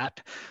find that.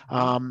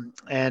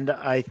 And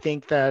I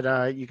think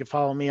that you can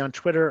follow me on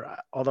Twitter,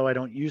 although I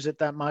don't use it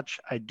that much.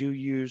 I do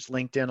use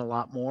LinkedIn a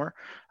lot more,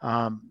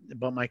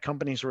 but my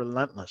company's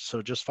relentless.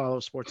 So just follow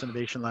Sports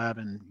Innovation Lab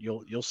and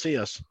you'll see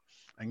us.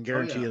 I can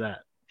guarantee you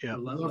that. Yeah.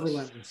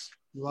 Relentless.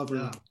 Love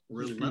it.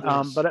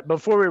 But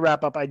before we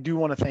wrap up, I do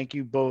want to thank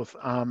you both.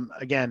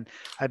 Again,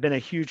 I've been a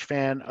huge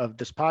fan of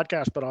this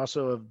podcast, but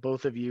also of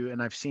both of you.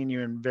 And I've seen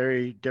you in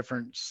very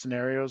different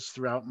scenarios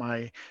throughout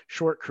my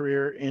short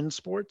career in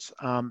sports.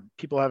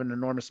 People have an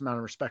enormous amount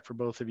of respect for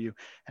both of you.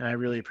 And I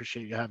really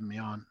appreciate you having me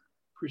on.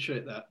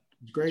 Appreciate that.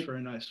 Great. That's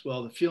very nice.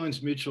 Well, the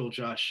feeling's mutual,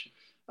 Josh.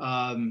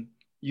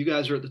 You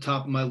guys are at the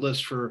top of my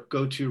list for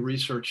go-to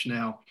research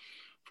now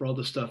for all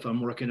the stuff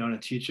I'm working on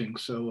and teaching.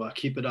 So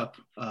keep it up.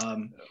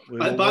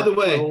 By the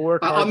way,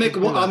 I'll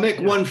make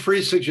one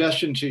free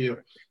suggestion to you.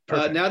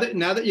 Now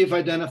that you've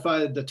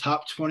identified the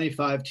top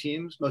 25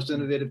 teams, most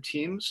innovative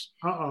teams,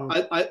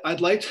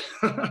 I'd like to,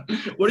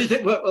 what do you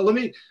think? Well,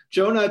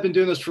 Joe and I have been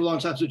doing this for a long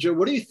time. So Joe,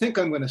 what do you think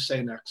I'm going to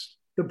say next?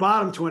 The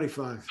bottom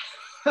 25.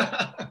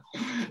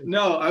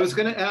 No, I was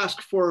going to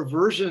ask for a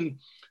version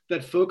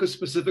that focused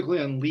specifically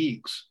on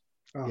leagues.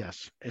 Oh.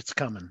 Yes, it's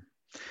coming.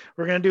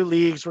 We're going to do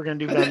leagues. We're going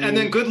to do venues. And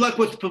then good luck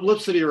with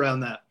publicity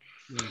around that.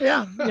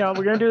 Yeah,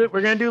 we're going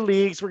to do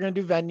leagues. We're going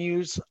to do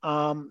venues.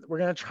 We're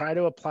going to try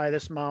to apply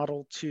this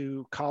model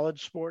to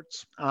college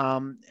sports.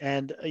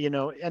 And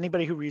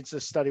anybody who reads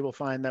this study will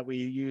find that we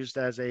used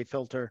as a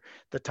filter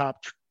the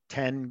top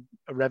 10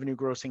 revenue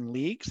grossing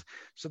leagues.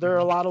 So there are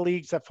a lot of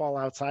leagues that fall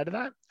outside of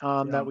that,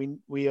 that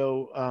we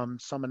owe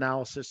some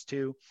analysis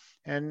to.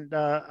 And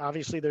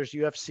obviously there's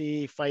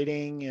UFC,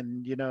 fighting,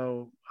 and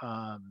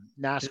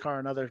NASCAR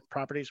and other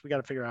properties. We got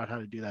to figure out how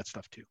to do that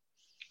stuff too.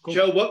 Cool.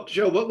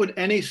 Joe, what would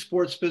any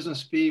sports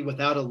business be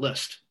without a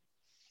list?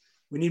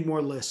 We need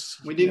more lists.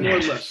 We need more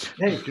lists.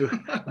 Hey,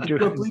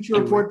 Bleacher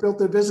Report built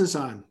their business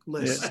on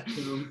lists.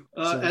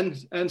 Yeah.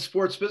 And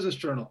Sports Business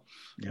Journal,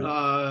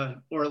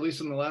 or at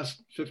least in the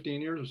last 15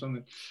 years or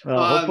something.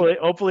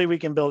 Hopefully we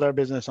can build our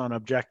business on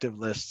objective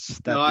lists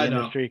that the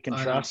industry can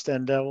trust,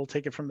 and we'll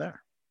take it from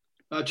there.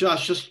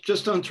 Josh,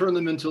 just don't turn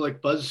them into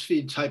like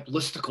BuzzFeed type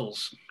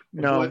listicles.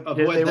 No,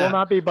 they will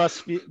not be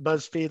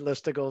BuzzFeed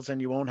listicles,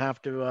 and you won't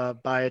have to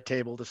buy a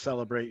table to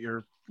celebrate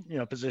your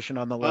position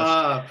on the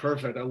list.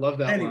 Perfect. I love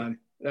that line.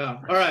 Yeah.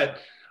 All right.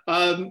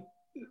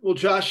 Well,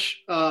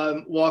 Josh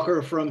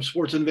Walker from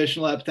Sports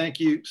Innovation Lab, thank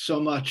you so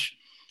much.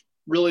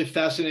 Really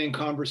fascinating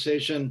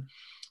conversation.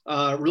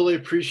 Really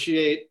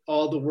appreciate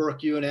all the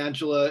work you and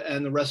Angela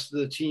and the rest of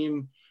the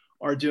team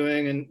are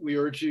doing, and we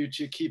urge you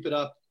to keep it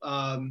up.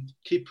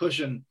 Keep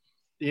pushing.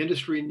 The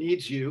industry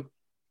needs you.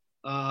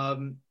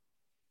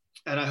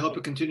 And I hope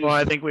it continues. Well,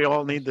 I think we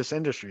all need this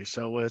industry.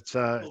 So it's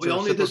we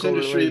all need this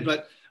industry,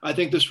 but I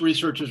think this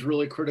research is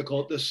really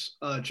critical at this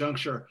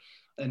juncture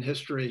in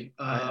history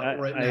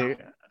right now.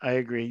 I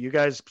agree. You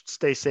guys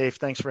stay safe.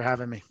 Thanks for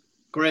having me.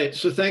 Great.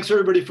 So thanks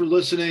everybody for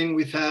listening.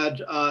 We've had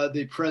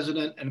the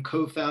president and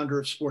co-founder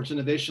of Sports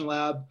Innovation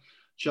Lab,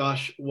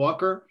 Josh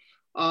Walker,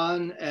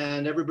 on,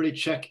 and everybody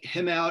check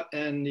him out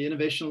and the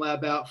Innovation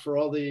Lab out for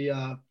all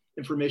the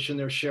information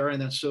they're sharing.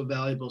 That's so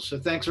valuable. So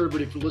thanks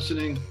everybody for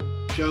listening.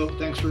 Joe,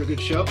 thanks for a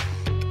good show.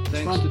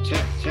 Thanks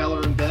to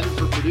Taylor and Ben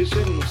for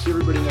producing, and we'll see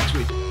everybody next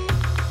week.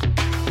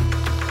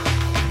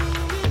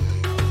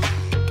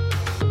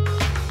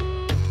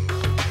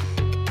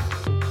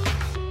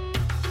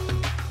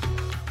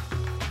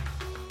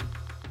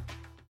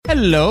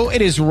 Hello,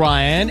 it is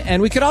Ryan,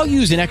 and we could all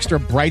use an extra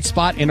bright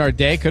spot in our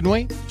day, couldn't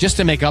we? Just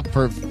to make up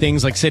for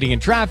things like sitting in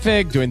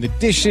traffic, doing the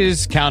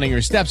dishes, counting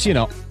your steps, you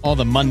know, all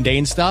the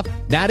mundane stuff.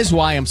 That is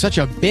why I'm such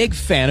a big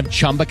fan of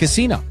Chumba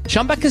Casino.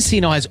 Chumba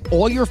Casino has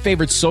all your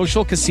favorite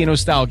social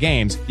casino-style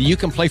games that you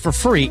can play for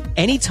free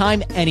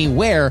anytime,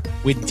 anywhere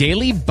with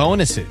daily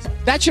bonuses.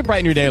 That should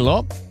brighten your day a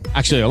little.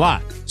 Actually, a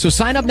lot. So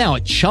sign up now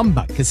at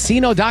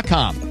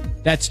ChumbaCasino.com.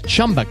 That's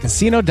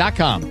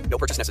ChumbaCasino.com. No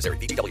purchase necessary.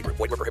 VGW Group.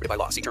 Void where prohibited by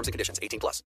law. See terms and conditions. 18+.